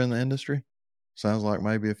mentor in the industry? Sounds like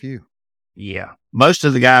maybe a few. Yeah. Most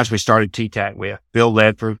of the guys we started TTAC with, Bill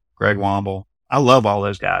Ledford, Greg Womble. I love all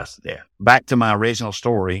those guys there. Back to my original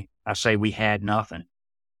story, I say we had nothing.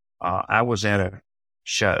 I was at a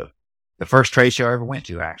show, the first trade show I ever went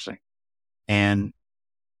to, actually. And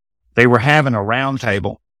they were having a round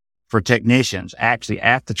table for technicians actually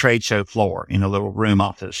at the trade show floor in a little room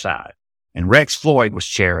off to the side. And Rex Floyd was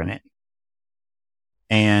chairing it.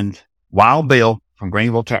 And Wild Bill from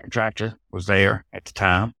Greenville Tractor was there at the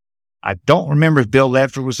time. I don't remember if Bill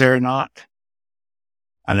Ledford was there or not.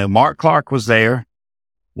 I know Mark Clark was there.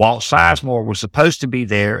 Walt Sizemore was supposed to be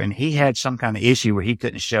there, and he had some kind of issue where he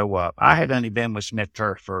couldn't show up. I had only been with Smith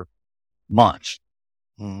Turf for months.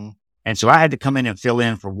 And so I had to come in and fill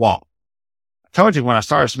in for Walt. I told you when I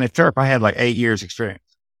started Smith Turf, I had like 8 years experience.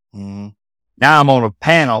 Now I'm on a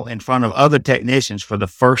panel in front of other technicians for the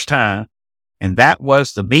first time. And that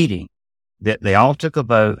was the meeting that they all took a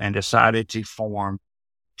vote and decided to form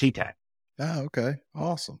TTAC. Oh, okay.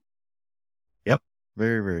 Awesome. Yep.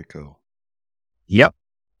 Very, very cool. Yep.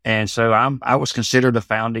 And so I was considered a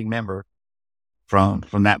founding member from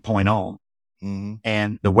that point on.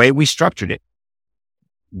 And the way we structured it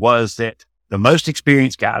was that the most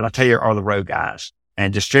experienced guys, I tell you, are the road guys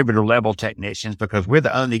and distributor level technicians, because we're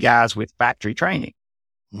the only guys with factory training.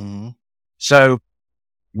 So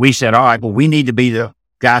we said, all right, well, we need to be the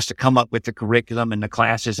guys to come up with the curriculum and the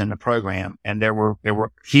classes and the program. And there were a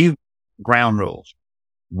few ground rules.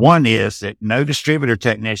 One is that no distributor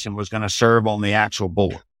technician was going to serve on the actual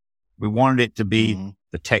board. We wanted it to be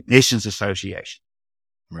the Technicians Association.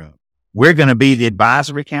 Right. We're going to be the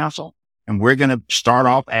advisory council, and we're going to start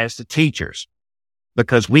off as the teachers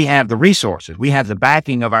because we have the resources. We have the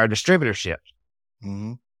backing of our distributorships.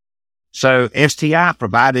 So STI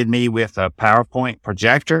provided me with a PowerPoint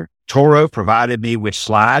projector. Toro provided me with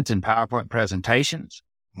slides and PowerPoint presentations.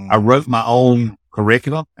 I wrote my own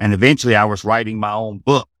curriculum, and eventually I was writing my own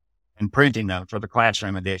book and printing them for the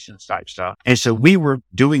classroom editions type stuff. And so we were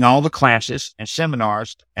doing all the classes and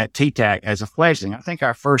seminars at TTAC as a fledgling. I think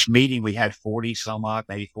our first meeting, we had 40 some odd,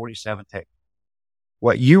 maybe 47 tech.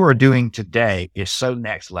 What you are doing today is so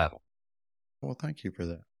next level. Well, thank you for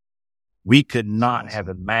that. We could not have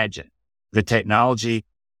imagined the technology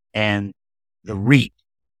and the reach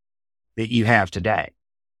that you have today.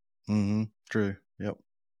 Mm-hmm. True. Yep.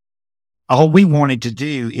 All we wanted to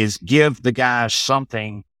do is give the guys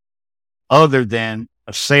something other than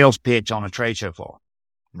a sales pitch on a trade show floor.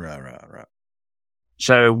 Right.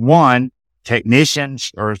 So one,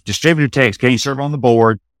 technicians or distributor techs can't serve on the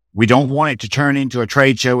board. We don't want it to turn into a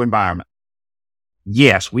trade show environment.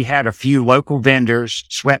 Yes, we had a few local vendors,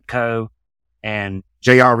 SWEPCO and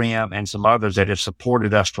JRM and some others that have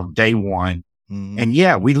supported us from day one. Mm-hmm. And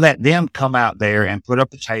yeah, we let them come out there and put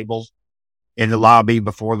up the tables in the lobby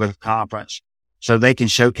before the conference so they can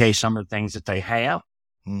showcase some of the things that they have.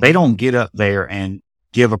 Mm-hmm. They don't get up there and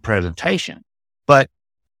give a presentation, but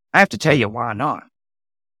I have to tell you why not?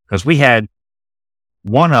 Because we had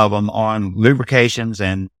one of them on lubrications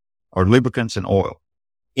or lubricants and oil.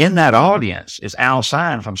 In that audience is Al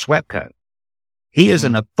Sine from SWEPCO. He is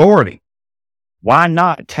an authority. Why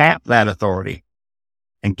not tap that authority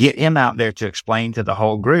and get him out there to explain to the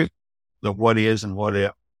whole group what is and what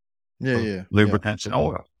is lubricants and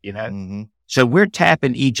oil, you know? Mm-hmm. So we're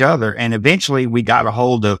tapping each other, and eventually we got a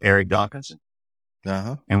hold of Eric Duncanson,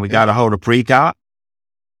 and we got a hold of Precop,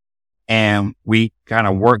 and we kind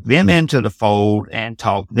of worked them into the fold and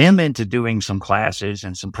talked them into doing some classes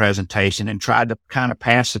and some presentation and tried to kind of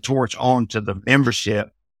pass the torch on to the membership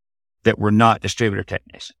that were not distributor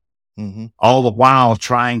technicians. Mm-hmm. All the while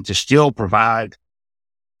trying to still provide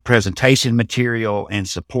presentation material and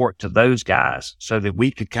support to those guys so that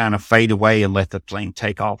we could kind of fade away and let the plane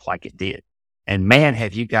take off like it did. And man,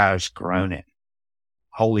 have you guys grown it.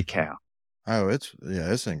 Holy cow. Oh,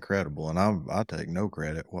 it's incredible. And I take no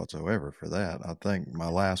credit whatsoever for that. I think my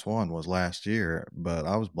last one was last year, but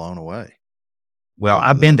I was blown away. Well,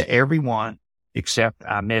 I've been to every one except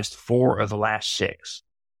I missed 4 of the last 6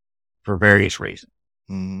 for various reasons.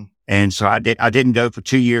 Mm-hmm. And so I didn't go for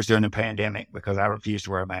 2 years during the pandemic because I refused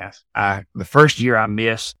to wear a mask. The first year I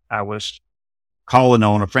missed, I was calling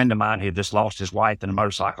on a friend of mine who just lost his wife in a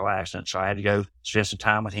motorcycle accident. So I had to go spend some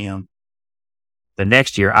time with him. The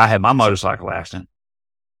next year I had my motorcycle accident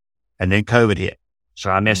and then COVID hit.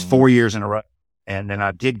 So I missed 4 years in a row. And then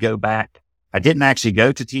I did go back. I didn't actually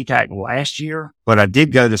go to TTAC last year, but I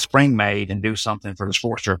did go to Spring Made and do something for the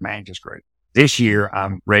Sports Turf Managers Group. This year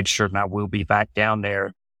I'm registered and I will be back down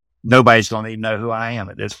there. Nobody's going to even know who I am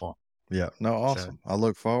at this point. Yeah. No, awesome. So I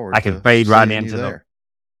look forward I can fade right into there.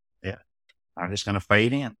 Yeah. I'm just going to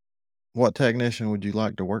fade in. What technician would you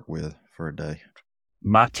like to work with for a day?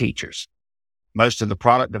 My teachers. Most of the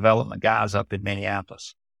product development guys up in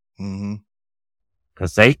Minneapolis. Mm-hmm.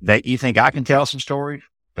 Because you think I can tell some stories?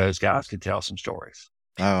 Those guys can tell some stories.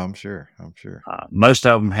 Oh, I'm sure. Most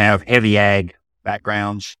of them have heavy ag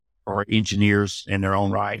backgrounds or engineers in their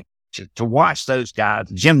own right. To watch those guys,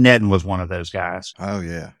 Jim Nedden was one of those guys. Oh,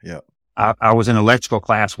 yeah. Yep. I was in electrical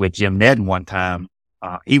class with Jim Nedden one time.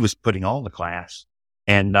 He was putting on the class,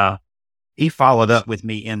 and he followed up with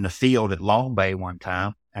me in the field at Long Bay one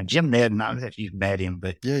time. And Jim Nedden, I don't know if you've met him,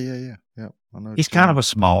 but yeah. I know he's kind of a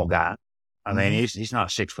small guy. I mean, he's not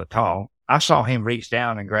 6 foot tall. I saw him reach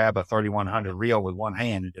down and grab a 3100 reel with one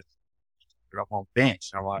hand and just put it up on the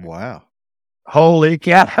bench. I'm like, wow, holy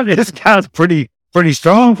cow! This guy's pretty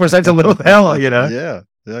strong for such a little fella, you know? Yeah.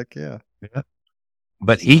 Heck yeah.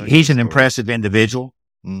 But he's an impressive individual,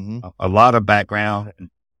 a lot of background. And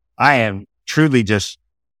I am truly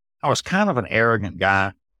I was kind of an arrogant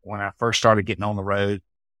guy when I first started getting on the road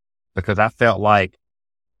because I felt like,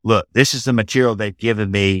 look, this is the material they've given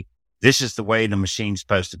me. This is the way the machine's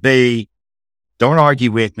supposed to be. Don't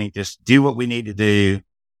argue with me. Just do what we need to do.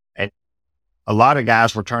 And a lot of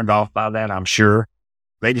guys were turned off by that, I'm sure.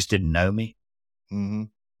 They just didn't know me. Mm-hmm.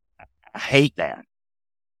 I hate that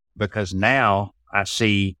because now I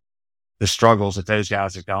see the struggles that those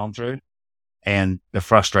guys have gone through and the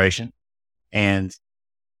frustration and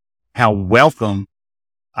how welcome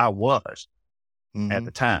I was at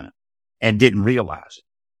the time and didn't realize it.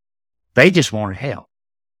 They just wanted help.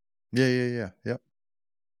 Yeah. Yep.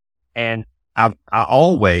 And I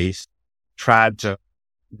always tried to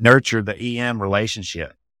nurture the EM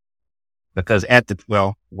relationship because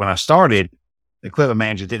when I started, the equipment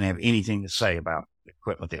manager didn't have anything to say about the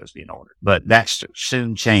equipment that was being ordered. But that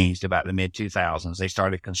soon changed about the mid 2000s. They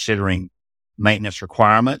started considering maintenance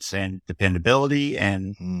requirements and dependability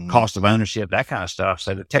and cost of ownership, that kind of stuff.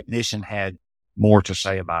 So the technician had more to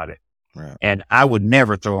say about it. Right. And I would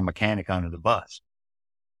never throw a mechanic under the bus.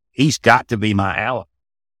 He's got to be my ally.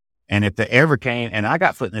 And if they ever came, and I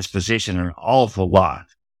got put in this position an awful lot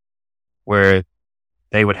where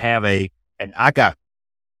they would have and I got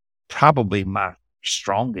probably my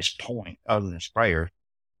strongest point other than sprayer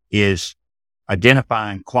is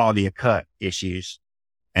identifying quality of cut issues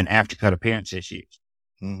and aftercut appearance issues.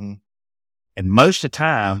 Mm-hmm. And most of the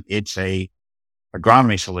time, it's a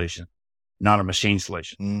agronomy solution, not a machine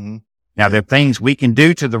solution. Mm-hmm. Now, there are things we can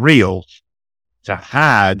do to the reels to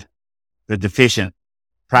hide the deficient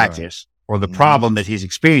practice or the problem that he's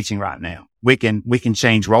experiencing right now. We can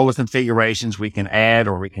change roller configurations. We can add,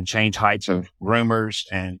 or we can change heights of groomers,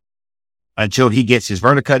 and until he gets his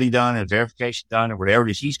verticutting done and verification done or whatever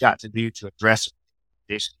it is he's got to do to address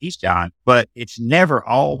this, he's done. But it's never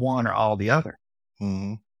all one or all the other.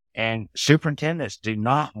 Mm-hmm. And superintendents do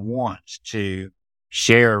not want to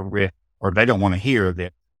share with, or they don't want to hear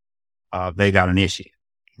that they got an issue.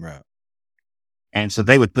 Right. And so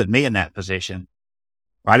they would put me in that position.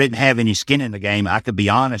 I didn't have any skin in the game. I could be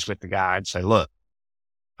honest with the guy and say, look,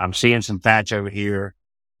 I'm seeing some thatch over here,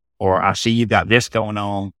 or I see you've got this going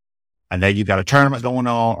on. I know you've got a tournament going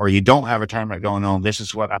on, or you don't have a tournament going on. This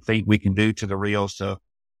is what I think we can do to the reels to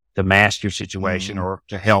mask your situation or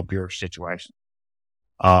to help your situation.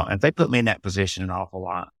 And they put me in that position an awful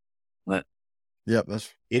lot. But yep,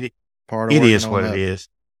 that's it part of it is on what that, it is.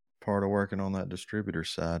 Part of working on that distributor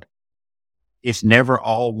side. It's never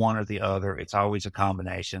all one or the other. It's always a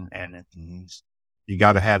combination, and you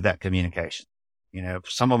got to have that communication. You know,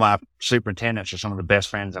 some of my superintendents are some of the best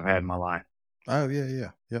friends I've had in my life. Oh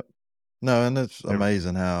yeah. Yep. No, and it's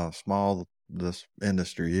amazing how small this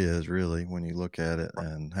industry is, really, when you look at it,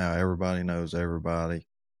 and how everybody knows everybody,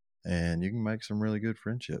 and you can make some really good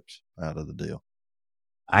friendships out of the deal.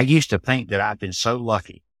 I used to think that I've been so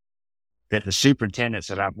lucky that the superintendents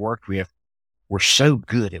that I've worked with were so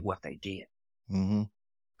good at what they did. Mm-hmm.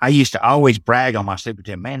 I used to always brag on my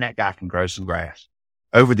superintendent, man, that guy can grow some grass.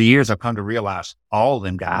 Over the years, I've come to realize all of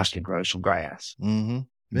them guys can grow some grass. Mm-hmm.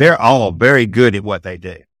 Yeah. They're all very good at what they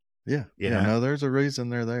do. Yeah. You know? No, there's a reason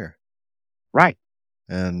they're there. Right.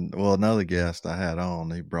 And well, another guest I had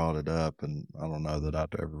on, he brought it up, and I don't know that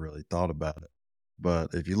I've ever really thought about it.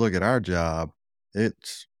 But if you look at our job, it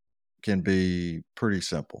can be pretty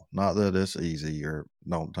simple. Not that it's easy, or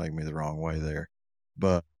don't take me the wrong way there,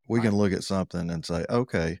 but we can look at something and say,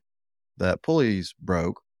 okay, that pulley's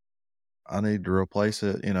broke. I need to replace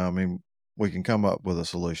it. You know, I mean, we can come up with a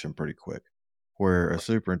solution pretty quick. Where a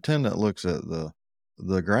superintendent looks at the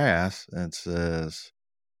grass and says,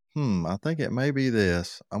 I think it may be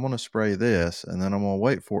this. I'm going to spray this, and then I'm going to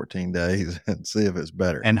wait 14 days and see if it's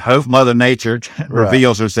better. And hope Mother Nature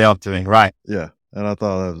reveals herself to me. Right. Yeah. And I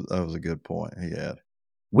thought that was a good point he had.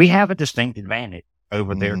 We have a distinct advantage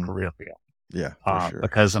over their career field. Yeah, for sure.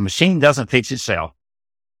 Because a machine doesn't fix itself.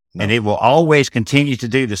 No. And it will always continue to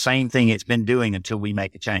do the same thing it's been doing until we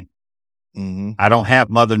make a change. Mm-hmm. I don't have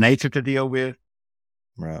Mother Nature to deal with.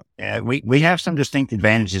 Right. We have some distinct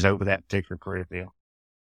advantages over that particular career field.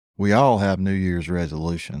 We all have New Year's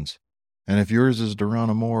resolutions. And if yours is to run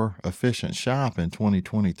a more efficient shop in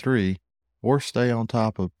 2023 or stay on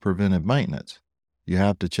top of preventive maintenance, you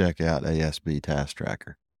have to check out ASB Task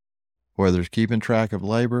Tracker. Whether it's keeping track of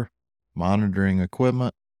labor, monitoring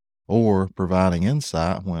equipment, or providing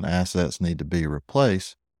insight when assets need to be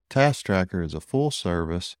replaced, Task Tracker is a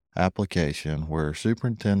full-service application where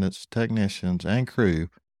superintendents, technicians, and crew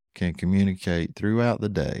can communicate throughout the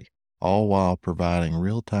day, all while providing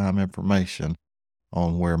real-time information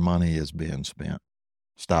on where money is being spent.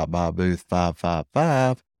 Stop by booth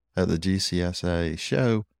 555 at the GCSA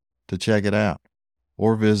show to check it out,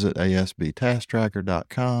 or visit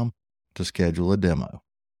asbtasktracker.com to schedule a demo.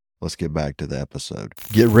 Let's get back to the episode.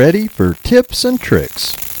 Get ready for tips and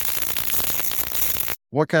tricks.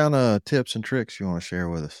 What kind of tips and tricks you want to share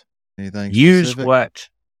with us? Anything specific?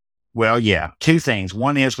 Well, yeah, two things.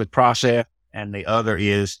 One is with process, and the other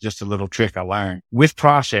is just a little trick I learned. With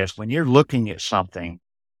process, when you're looking at something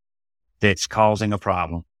that's causing a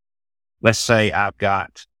problem, let's say I've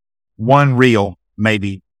got one reel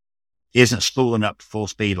maybe isn't spooling up to full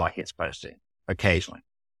speed like it's supposed to occasionally.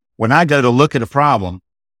 When I go to look at a problem,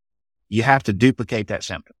 you have to duplicate that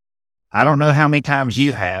symptom. I don't know how many times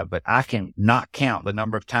you have, but I can not count the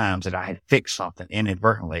number of times that I had fixed something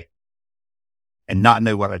inadvertently and not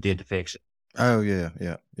know what I did to fix it. Oh, yeah.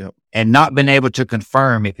 Yep. And not been able to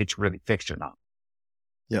confirm if it's really fixed or not.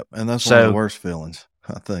 Yep. And that's one of the worst feelings,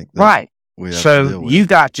 I think. Right. So you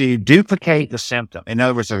got to duplicate the symptom. In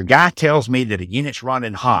other words, if a guy tells me that a unit's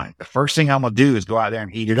running hot, the first thing I'm going to do is go out there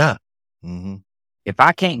and heat it up. Mm-hmm. If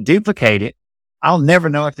I can't duplicate it, I'll never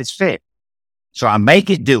know if it's fixed. So I make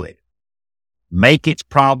it do it. Make its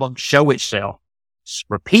problem show itself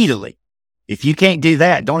repeatedly. If you can't do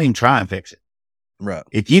that, don't even try and fix it. Right.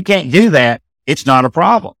 If you can't do that, it's not a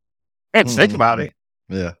problem. And think about it.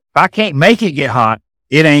 Yeah. If I can't make it get hot,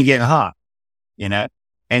 it ain't getting hot, you know?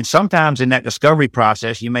 And sometimes in that discovery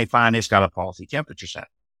process, you may find it's got a faulty temperature setting.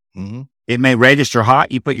 Mm-hmm. It may register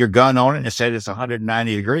hot. You put your gun on it and it said it's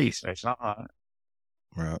 190 degrees. It's not hot.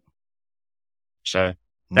 Right. So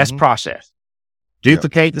that's process.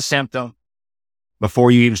 Duplicate the symptom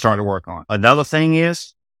before you even start to work on it. Another thing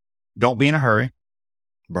is, don't be in a hurry.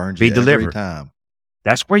 Burns Be you deliberate. every time.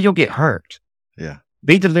 That's where you'll get hurt. Yeah.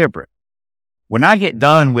 Be deliberate. When I get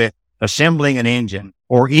done with assembling an engine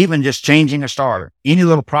or even just changing a starter, any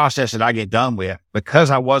little process that I get done with,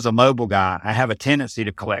 because I was a mobile guy, I have a tendency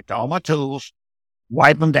to collect all my tools,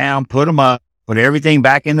 wipe them down, put them up, put everything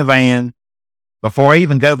back in the van before I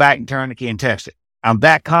even go back and turn the key and test it. I'm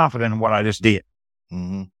that confident in what I just did.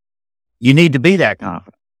 Mm-hmm. You need to be that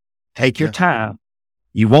confident. Take your time.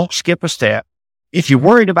 You won't skip a step. If you're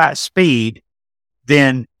worried about speed,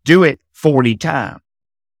 then do it 40 times.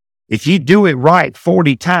 If you do it right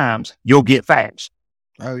 40 times, you'll get fast.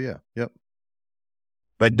 Oh, yeah. Yep.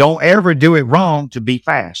 But don't ever do it wrong to be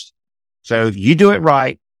fast. So if you do it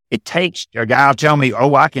right, it takes, a guy will tell me,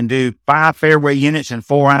 I can do 5 fairway units in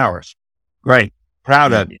 4 hours. Great.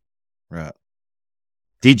 Proud of you. Right.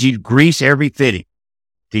 Did you grease every fitting?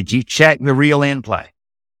 Did you check the real end play?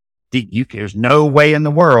 There's no way in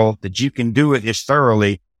the world that you can do it as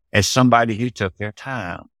thoroughly as somebody who took their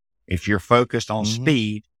time. If you're focused on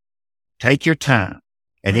speed, take your time.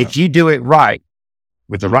 And if you do it right,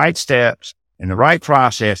 with the right steps and the right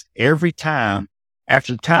process, every time,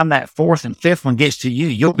 after the time that 4th and 5th one gets to you,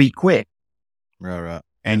 you'll be quick. Right.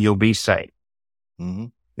 And you'll be safe. Mm-hmm.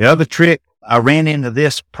 The other trick, I ran into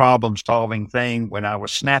this problem-solving thing when I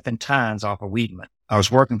was snapping tines off a Wiedemann. I was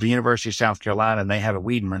working for the University of South Carolina, and they have a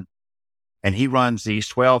Wiedemann, and he runs these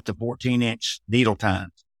 12 to 14-inch needle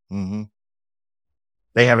tines. Mm-hmm.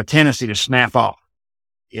 They have a tendency to snap off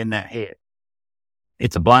in that head.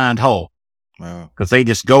 It's a blind hole because they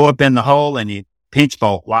just go up in the hole and you pinch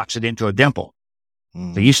bolt locks it into a dimple.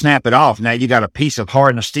 Mm-hmm. So you snap it off. Now you got a piece of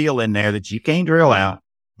hardened steel in there that you can't drill out.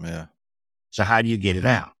 Yeah. So how do you get it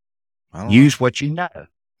out? Use what you know.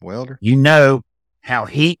 Welder. You know how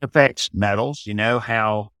heat affects metals. You know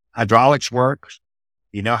how hydraulics works.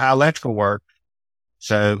 You know how electrical works.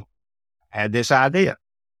 So I had this idea.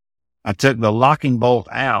 I took the locking bolt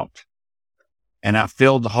out and I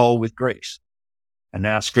filled the hole with grease. And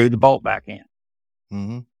then I screwed the bolt back in.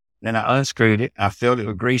 Mm-hmm. Then I unscrewed it. I filled it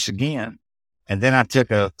with grease again. And then I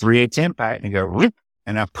took a 3/8 impact and go, whoop,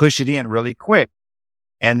 and I push it in really quick.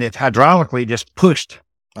 And it hydraulically just pushed.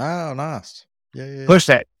 Oh, nice. Yeah. Push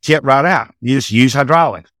that tip right out. You just use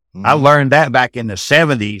hydraulics. Mm-hmm. I learned that back in the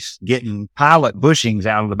 70s, getting pilot bushings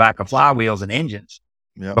out of the back of flywheels and engines.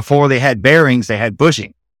 Yep. Before they had bearings, they had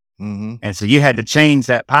bushing. Mm-hmm. And so you had to change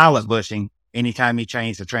that pilot bushing anytime you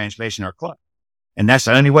change the transmission or clutch. And that's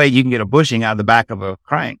the only way you can get a bushing out of the back of a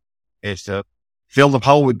crank is to fill the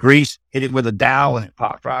hole with grease, hit it with a dowel, and it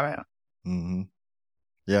popped right out. Mm-hmm.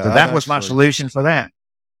 Yeah. So that was my solution for that.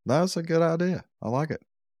 That's a good idea. I like it.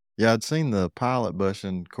 Yeah, I'd seen the pilot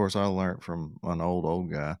bushing. Of course, I learned from an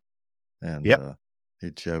old guy, and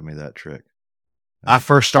he'd showed me that trick. I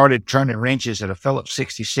first started turning wrenches at a Phillips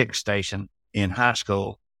 66 station in high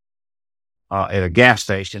school, at a gas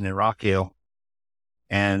station in Rock Hill.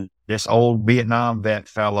 And this old Vietnam vet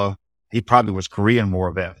fellow, he probably was Korean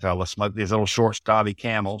War vet fellow, smoked these little short, stubby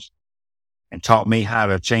Camels and taught me how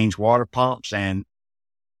to change water pumps and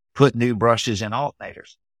put new brushes in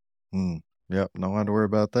alternators. Yep. Don't have to worry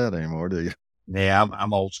about that anymore, do you? Yeah,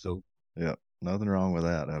 I'm old school. Yep. Nothing wrong with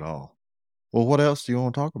that at all. Well, what else do you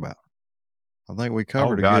want to talk about? I think we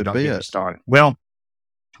covered a good bit. Get me started. Well,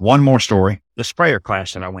 one more story. The sprayer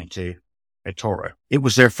class that I went to at Toro, it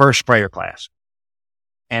was their first sprayer class.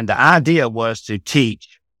 And the idea was to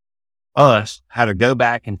teach us how to go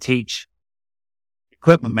back and teach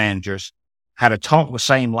equipment managers how to talk the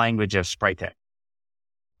same language as spray tech.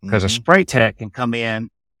 Because a spray tech can come in,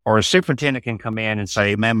 or a superintendent can come in and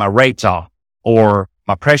say, man, my rate's off, or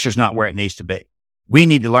my pressure's not where it needs to be. We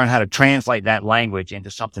need to learn how to translate that language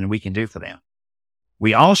into something we can do for them.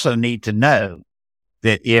 We also need to know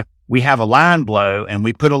that if we have a line blow and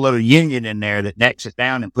we put a little union in there that necks it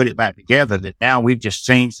down and put it back together, that now we've just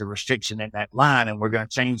changed the restriction in that line and we're going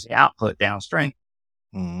to change the output downstream.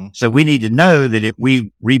 Mm-hmm. So we need to know that if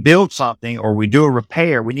we rebuild something or we do a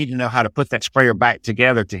repair, we need to know how to put that sprayer back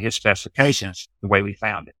together to his specifications the way we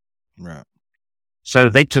found it. Right. So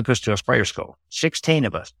they took us to a sprayer school, 16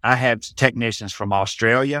 of us. I had technicians from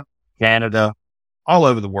Australia, Canada, all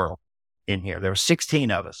over the world in here. There were 16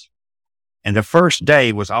 of us. And the first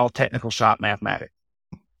day was all technical shop mathematics,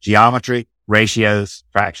 geometry, ratios,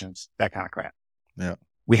 fractions, that kind of crap. Yeah.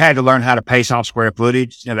 We had to learn how to pace off square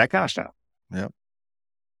footage, that kind of stuff. Yep.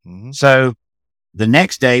 Mm-hmm. So the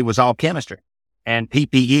next day was all chemistry and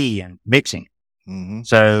PPE and mixing. Mm-hmm.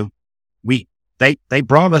 So they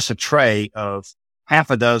brought us a tray of half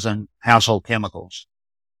a dozen household chemicals,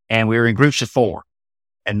 and we were in groups of 4.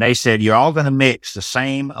 And they said, you're all going to mix the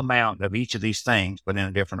same amount of each of these things, but in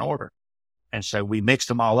a different order. And so we mixed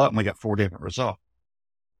them all up and we got 4 different results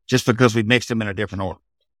just because we mixed them in a different order.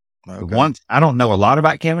 Okay. I don't know a lot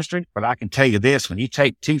about chemistry, but I can tell you this, when you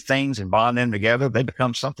take 2 things and bond them together, they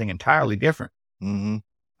become something entirely different.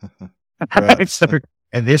 Mm-hmm. Right.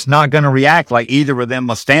 And it's not going to react like either of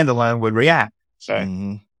them a standalone would react.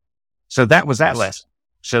 So that was that lesson.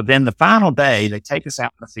 So then the final day, they take us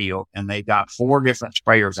out in the field and they got 4 different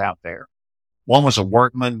sprayers out there. One was a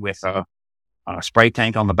Workman with a spray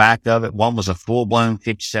tank on the back of it. One was a full-blown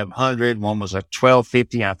 5700. One was a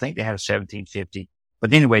 1250. I think they had a 1750.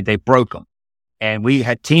 But anyway, they broke them. And we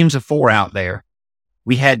had teams of 4 out there.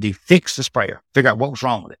 We had to fix the sprayer, figure out what was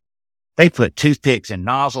wrong with it. They put toothpicks in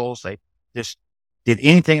nozzles. They just did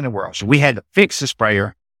anything in the world. So we had to fix the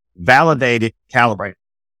sprayer, validate it, calibrate it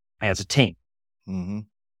as a team. Mm-hmm.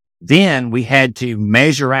 Then we had to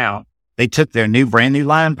measure out. They took their brand new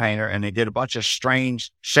line painter and they did a bunch of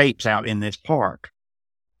strange shapes out in this park.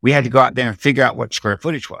 We had to go out there and figure out what square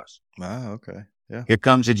footage was. Ah, okay. Yeah. Here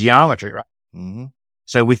comes the geometry, right? Mm-hmm.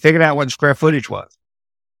 So we figured out what the square footage was.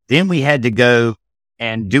 Then we had to go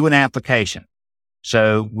and do an application.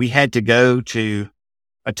 So we had to go to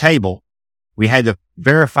a table. We had to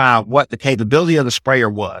verify what the capability of the sprayer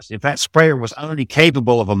was. If that sprayer was only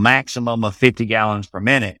capable of a maximum of 50 gallons per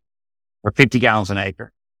minute or 50 gallons an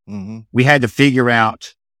acre, mm-hmm. we had to figure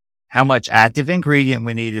out how much active ingredient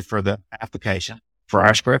we needed for the application for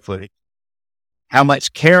our square footage, how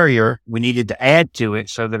much carrier we needed to add to it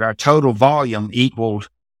so that our total volume equaled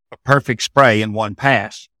a perfect spray in one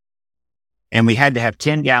pass. And we had to have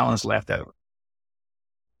 10 gallons left over.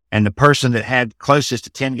 And the person that had closest to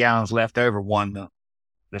 10 gallons left over won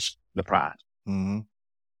the prize. Mm-hmm.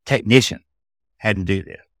 Technician had to do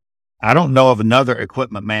this. I don't know of another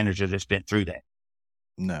equipment manager that's been through that.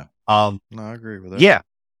 No. No, I agree with that.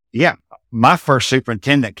 Yeah. My first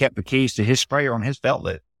superintendent kept the keys to his sprayer on his belt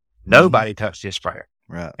loop. Nobody touched his sprayer.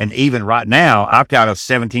 Right. And even right now, I've got a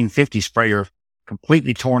 1750 sprayer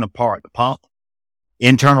completely torn apart. The pump,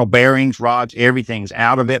 internal bearings, rods, everything's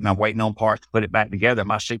out of it. And I'm waiting on parts to put it back together.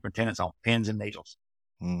 My superintendent's on pins and needles.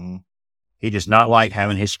 Mm-hmm. He does not like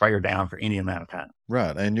having his sprayer down for any amount of time.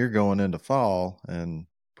 Right. And you're going into fall and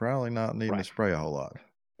probably not needing to spray a whole lot.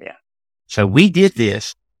 Yeah. So we did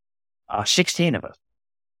this, 16 of us.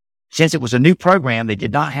 Since it was a new program, they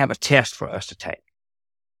did not have a test for us to take.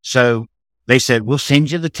 So they said, we'll send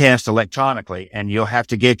you the test electronically and you'll have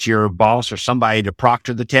to get your boss or somebody to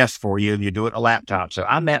proctor the test for you and you do it on a laptop. So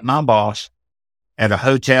I met my boss at a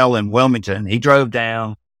hotel in Wilmington. He drove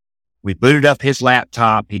down. We booted up his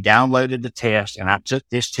laptop. He downloaded the test and I took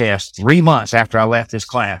this test 3 months after I left this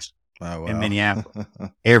class in Minneapolis.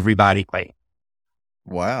 Everybody failed.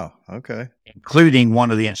 Wow. Okay. Including one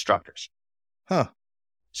of the instructors. Huh.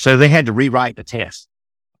 So they had to rewrite the test.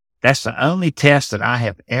 That's the only test that I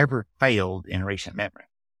have ever failed in recent memory.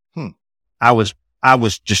 I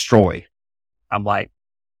was destroyed. I'm like,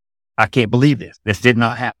 I can't believe this. This did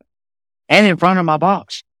not happen. And in front of my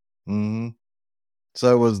boss. Mm-hmm.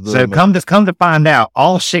 So come to find out,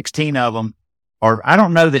 all 16 of them, or I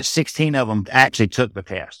don't know that 16 of them actually took the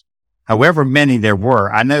test. However many there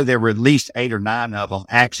were, I know there were at least 8 or 9 of them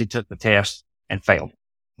actually took the test and failed.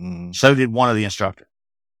 Mm-hmm. So did one of the instructors.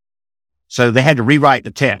 So they had to rewrite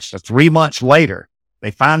the test. So 3 months later,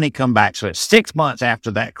 they finally come back. So it's 6 months after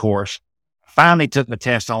that course, finally took the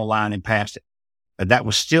test online and passed it. But that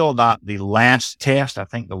was still not the last test. I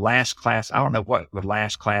think the last class, I don't know what the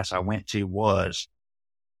last class I went to was,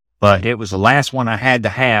 but it was the last one I had to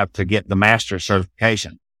have to get the master's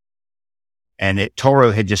certification. And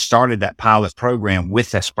Toro had just started that pilot program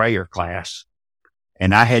with that sprayer class.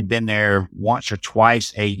 And I had been there once or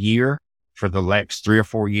twice a year for the next 3 or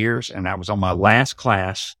 4 years. And I was on my last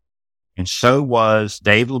class. And so was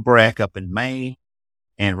Dave Lebrecht up in Maine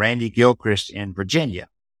and Randy Gilchrist in Virginia.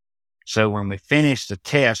 So when we finished the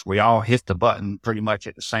test, we all hit the button pretty much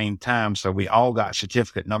at the same time. So we all got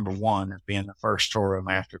certificate number 1 as being the first Toro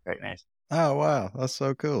Master Technician. Oh, wow. That's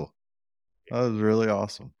so cool. That was really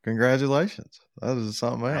awesome. Congratulations. That is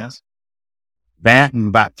something else. That and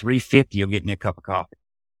about $3.50, you'll get me a cup of coffee.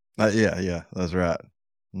 Yeah, that's right.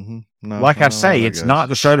 Mm-hmm. No, like I say, it's not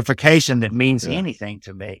the certification that means anything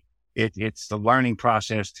to me. It's the learning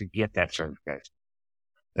process to get that certification.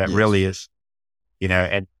 That really is,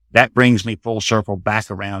 and that brings me full circle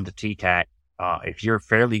back around to TTAC. If you're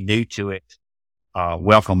fairly new to it,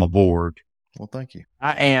 welcome aboard. Well, thank you.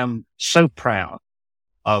 I am so proud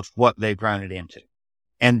of what they've grown it into.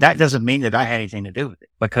 And that doesn't mean that I had anything to do with it,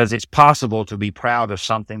 because it's possible to be proud of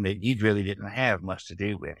something that you really didn't have much to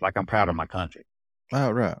do with. Like I'm proud of my country.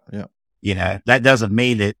 Oh, right. Yeah. You know, that doesn't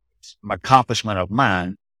mean that it's an accomplishment of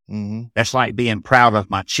mine. Mm-hmm. That's like being proud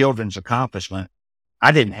of my children's accomplishment.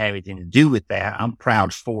 I didn't have anything to do with that. I'm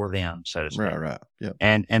proud for them, so to speak. Right. Yep.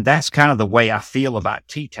 And that's kind of the way I feel about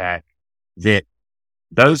TTAC, that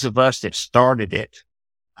those of us that started it,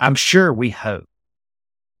 I'm sure we hope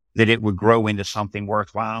that it would grow into something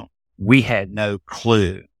worthwhile. We had no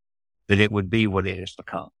clue that it would be what it has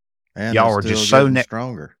become. And y'all were just so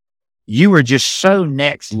stronger. You were just so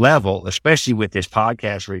next level, especially with this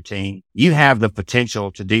podcast routine. You have the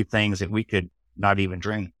potential to do things that we could not even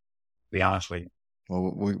dream, to be honest with you.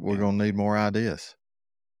 Well, we're going to need more ideas.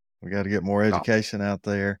 We got to get more education out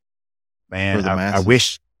there. Man, for the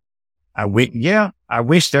masses. I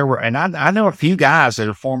wish there were, and I know a few guys that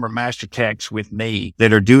are former master techs with me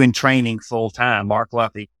that are doing training full time. Mark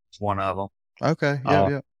Luffy is one of them. Okay.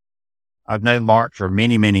 Yeah. I've known Mark for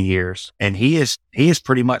many, many years, and he is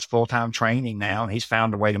pretty much full time training now, and he's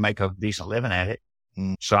found a way to make a decent living at it.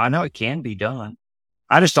 Mm. So I know it can be done.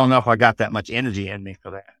 I just don't know if I got that much energy in me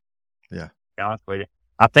for that. Yeah. To be honest with you.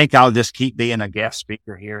 I think I'll just keep being a guest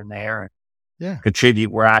speaker here and there and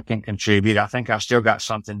contribute where I can contribute. I think I still got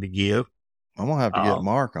something to give. I'm going to have to get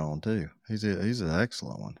Mark on too. He's an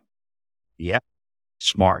excellent one. Yeah.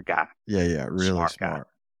 Smart guy. Yeah. Really smart.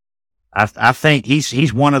 I think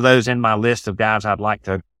he's one of those in my list of guys I'd like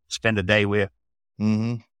to spend a day with.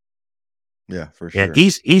 Mm-hmm. Yeah, for sure. Yeah,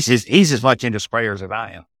 he's as much into sprayers as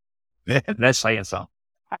I am. That's saying something.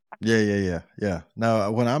 Yeah.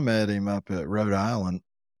 No, when I met him up at Rhode Island,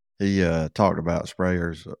 he talked about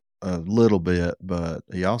sprayers a little bit, but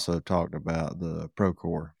he also talked about the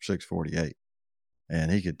Procore 648.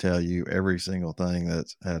 And he could tell you every single thing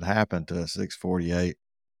that had happened to a 648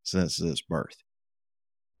 since its birth.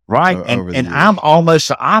 Right. And I'm almost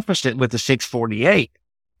the opposite with the 648,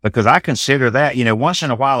 because I consider that, once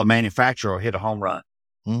in a while a manufacturer will hit a home run.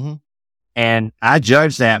 Mm-hmm. And I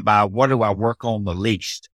judge that by what do I work on the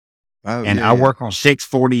least. I work on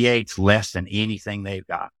 648s less than anything they've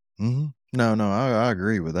got. Mm-hmm. No, I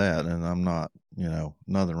agree with that. And I'm not,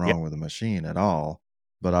 nothing wrong with the machine at all,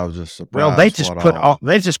 but I was just surprised. Well, they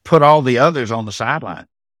just put all the others on the sideline.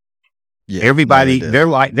 Yeah, everybody, they're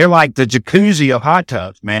like the jacuzzi of hot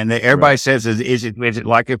tubs, man. Everybody says, is it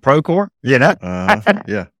like a Procore? Yeah.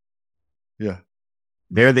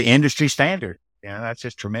 They're the industry standard. That's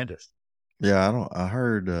just tremendous. Yeah. I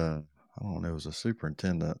heard, I don't know, it was a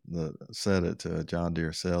superintendent that said it to a John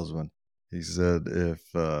Deere salesman. He said, if,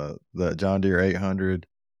 that John Deere 800,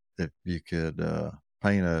 if you could,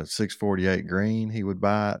 paint a 648 green, he would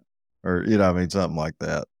buy it, or, something like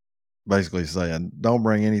that. Basically saying, don't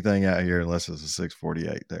bring anything out here unless it's a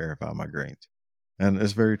 648 to aerify my greens. And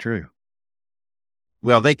it's very true.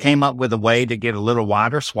 Well, they came up with a way to get a little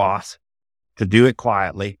wider swath, to do it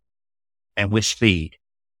quietly and with speed,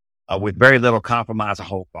 with very little compromise of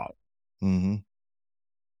hole quality. Mm-hmm.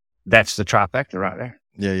 That's the trifecta right there.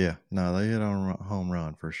 Yeah. No, they hit on a home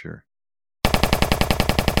run for sure.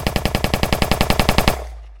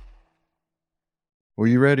 Were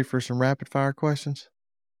you ready for some rapid fire questions?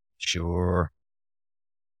 Sure.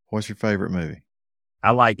 What's your favorite movie?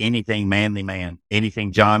 I like anything Manly Man,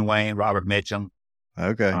 anything John Wayne, Robert Mitchum.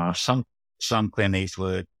 Okay. Some Clint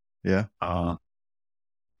Eastwood. Yeah.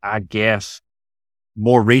 I guess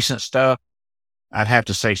more recent stuff, I'd have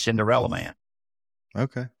to say Cinderella Man.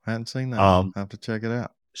 Okay. I hadn't seen that. I'll have to check it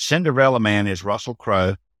out. Cinderella Man is Russell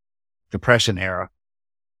Crowe, Depression era,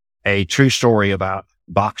 a true story about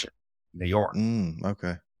boxing in New York.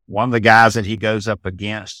 Okay. One of the guys that he goes up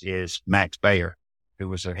against is Max Baer, who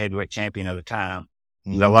was a heavyweight champion at the time.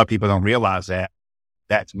 Mm-hmm. A lot of people don't realize that.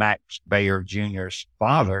 That's Max Baer Jr.'s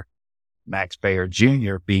father, Max Baer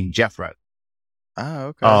Jr. being Jethro.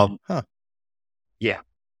 Oh, okay. Yeah.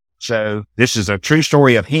 So this is a true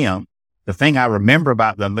story of him. The thing I remember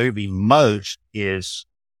about the movie most is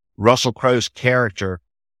Russell Crowe's character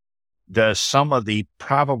does some of the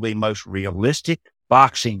probably most realistic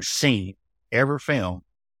boxing scene ever filmed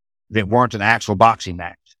that weren't an actual boxing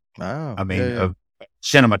match. Oh, of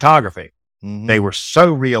cinematography. Mm-hmm. They were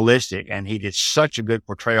so realistic, and he did such a good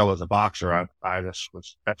portrayal as a boxer.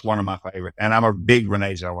 That's one of my favorites. And I'm a big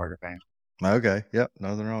Renee Zellweger fan. Okay. Yep.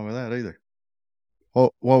 Nothing wrong with that either.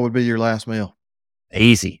 What would be your last meal?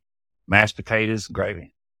 Easy. Mashed potatoes,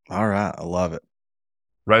 gravy. All right. I love it.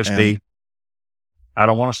 Roast beef. I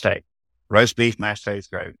don't want a steak. Roast beef, mashed potatoes,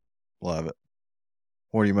 gravy. Love it.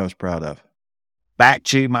 What are you most proud of? Back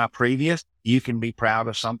to my previous, you can be proud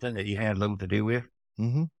of something that you had little to do with.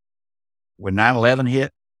 Mm-hmm. When 9/11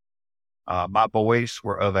 hit, My boys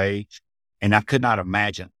were of age, and I could not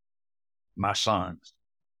imagine my sons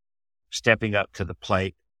stepping up to the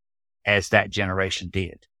plate as that generation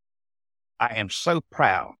did. I am so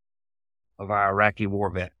proud of our Iraqi war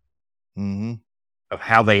vet, of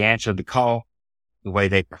how they answered the call, the way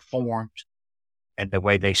they performed, and the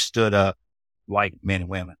way they stood up like men and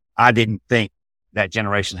women. I didn't think that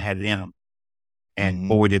generation had it in them. And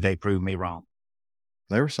boy, did they prove me wrong.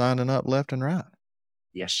 They were signing up left and right.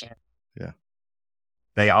 Yes, sir. Yeah.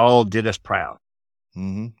 They all did us proud.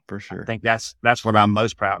 For sure. I think that's what I'm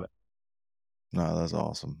most proud of. No, that's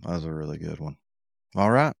awesome. That was a really good one.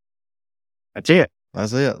 All right. That's it.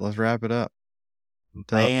 That's it. Let's wrap it up.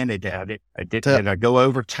 Man, did I go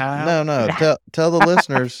over time? No. Tell the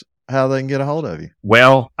listeners how they can get a hold of you.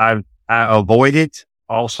 Well, I avoided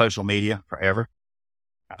all social media forever.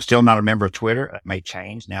 I'm still not a member of Twitter. That may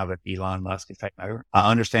change now that Elon Musk has taken over. I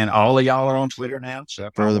understand all of y'all are on Twitter now. So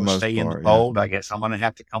if I want to stay in the fold, I guess I'm going to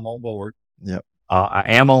have to come on board. Yep. I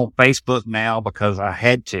am on Facebook now because I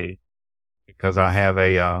had to, because I have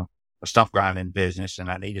a stuff grinding business and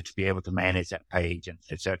I needed to be able to manage that page and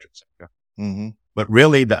et cetera, et cetera. But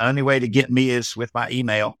really the only way to get me is with my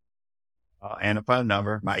email and a phone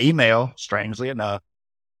number. My email, strangely enough,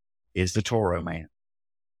 is the Toro Man.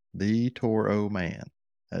 The Toro Man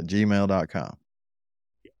at gmail.com.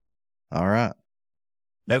 All right.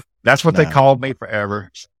 That's what they called me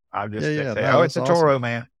forever. I just say, it's a Toro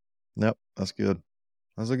Man. Yep. That's good.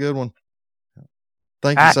 That's a good one.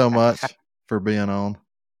 Thank you so much for being on.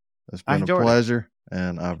 It's been a pleasure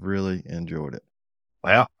and I've really enjoyed it.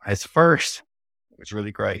 Well, it's the first. It was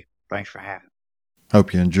really great. Thanks for having me.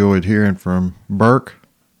 Hope you enjoyed hearing from Burke.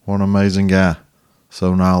 What an amazing guy.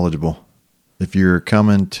 So knowledgeable. If you're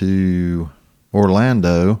coming to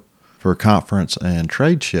Orlando for a conference and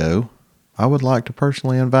trade show, I would like to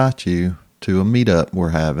personally invite you to a meetup we're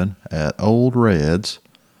having at Old Reds.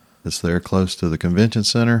 It's there close to the convention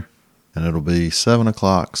center, and it'll be 7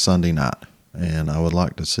 o'clock Sunday night. And I would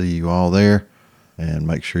like to see you all there, and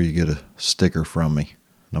make sure you get a sticker from me.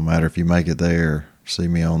 No matter if you make it there, see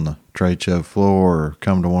me on the trade show floor, or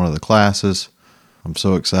come to one of the classes. I'm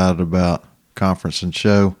so excited about conference and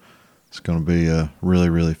show. It's going to be a really,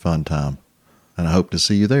 really fun time. And I hope to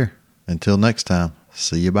see you there. Until next time,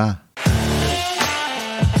 see you, bye.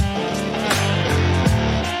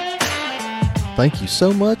 Thank you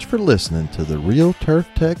so much for listening to the Real Turf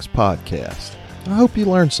Techs podcast. I hope you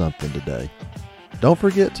learned something today. Don't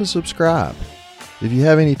forget to subscribe. If you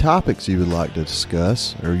have any topics you would like to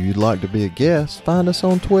discuss or you'd like to be a guest, find us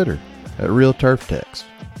on Twitter at Real Turf Techs.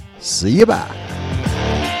 See you, bye.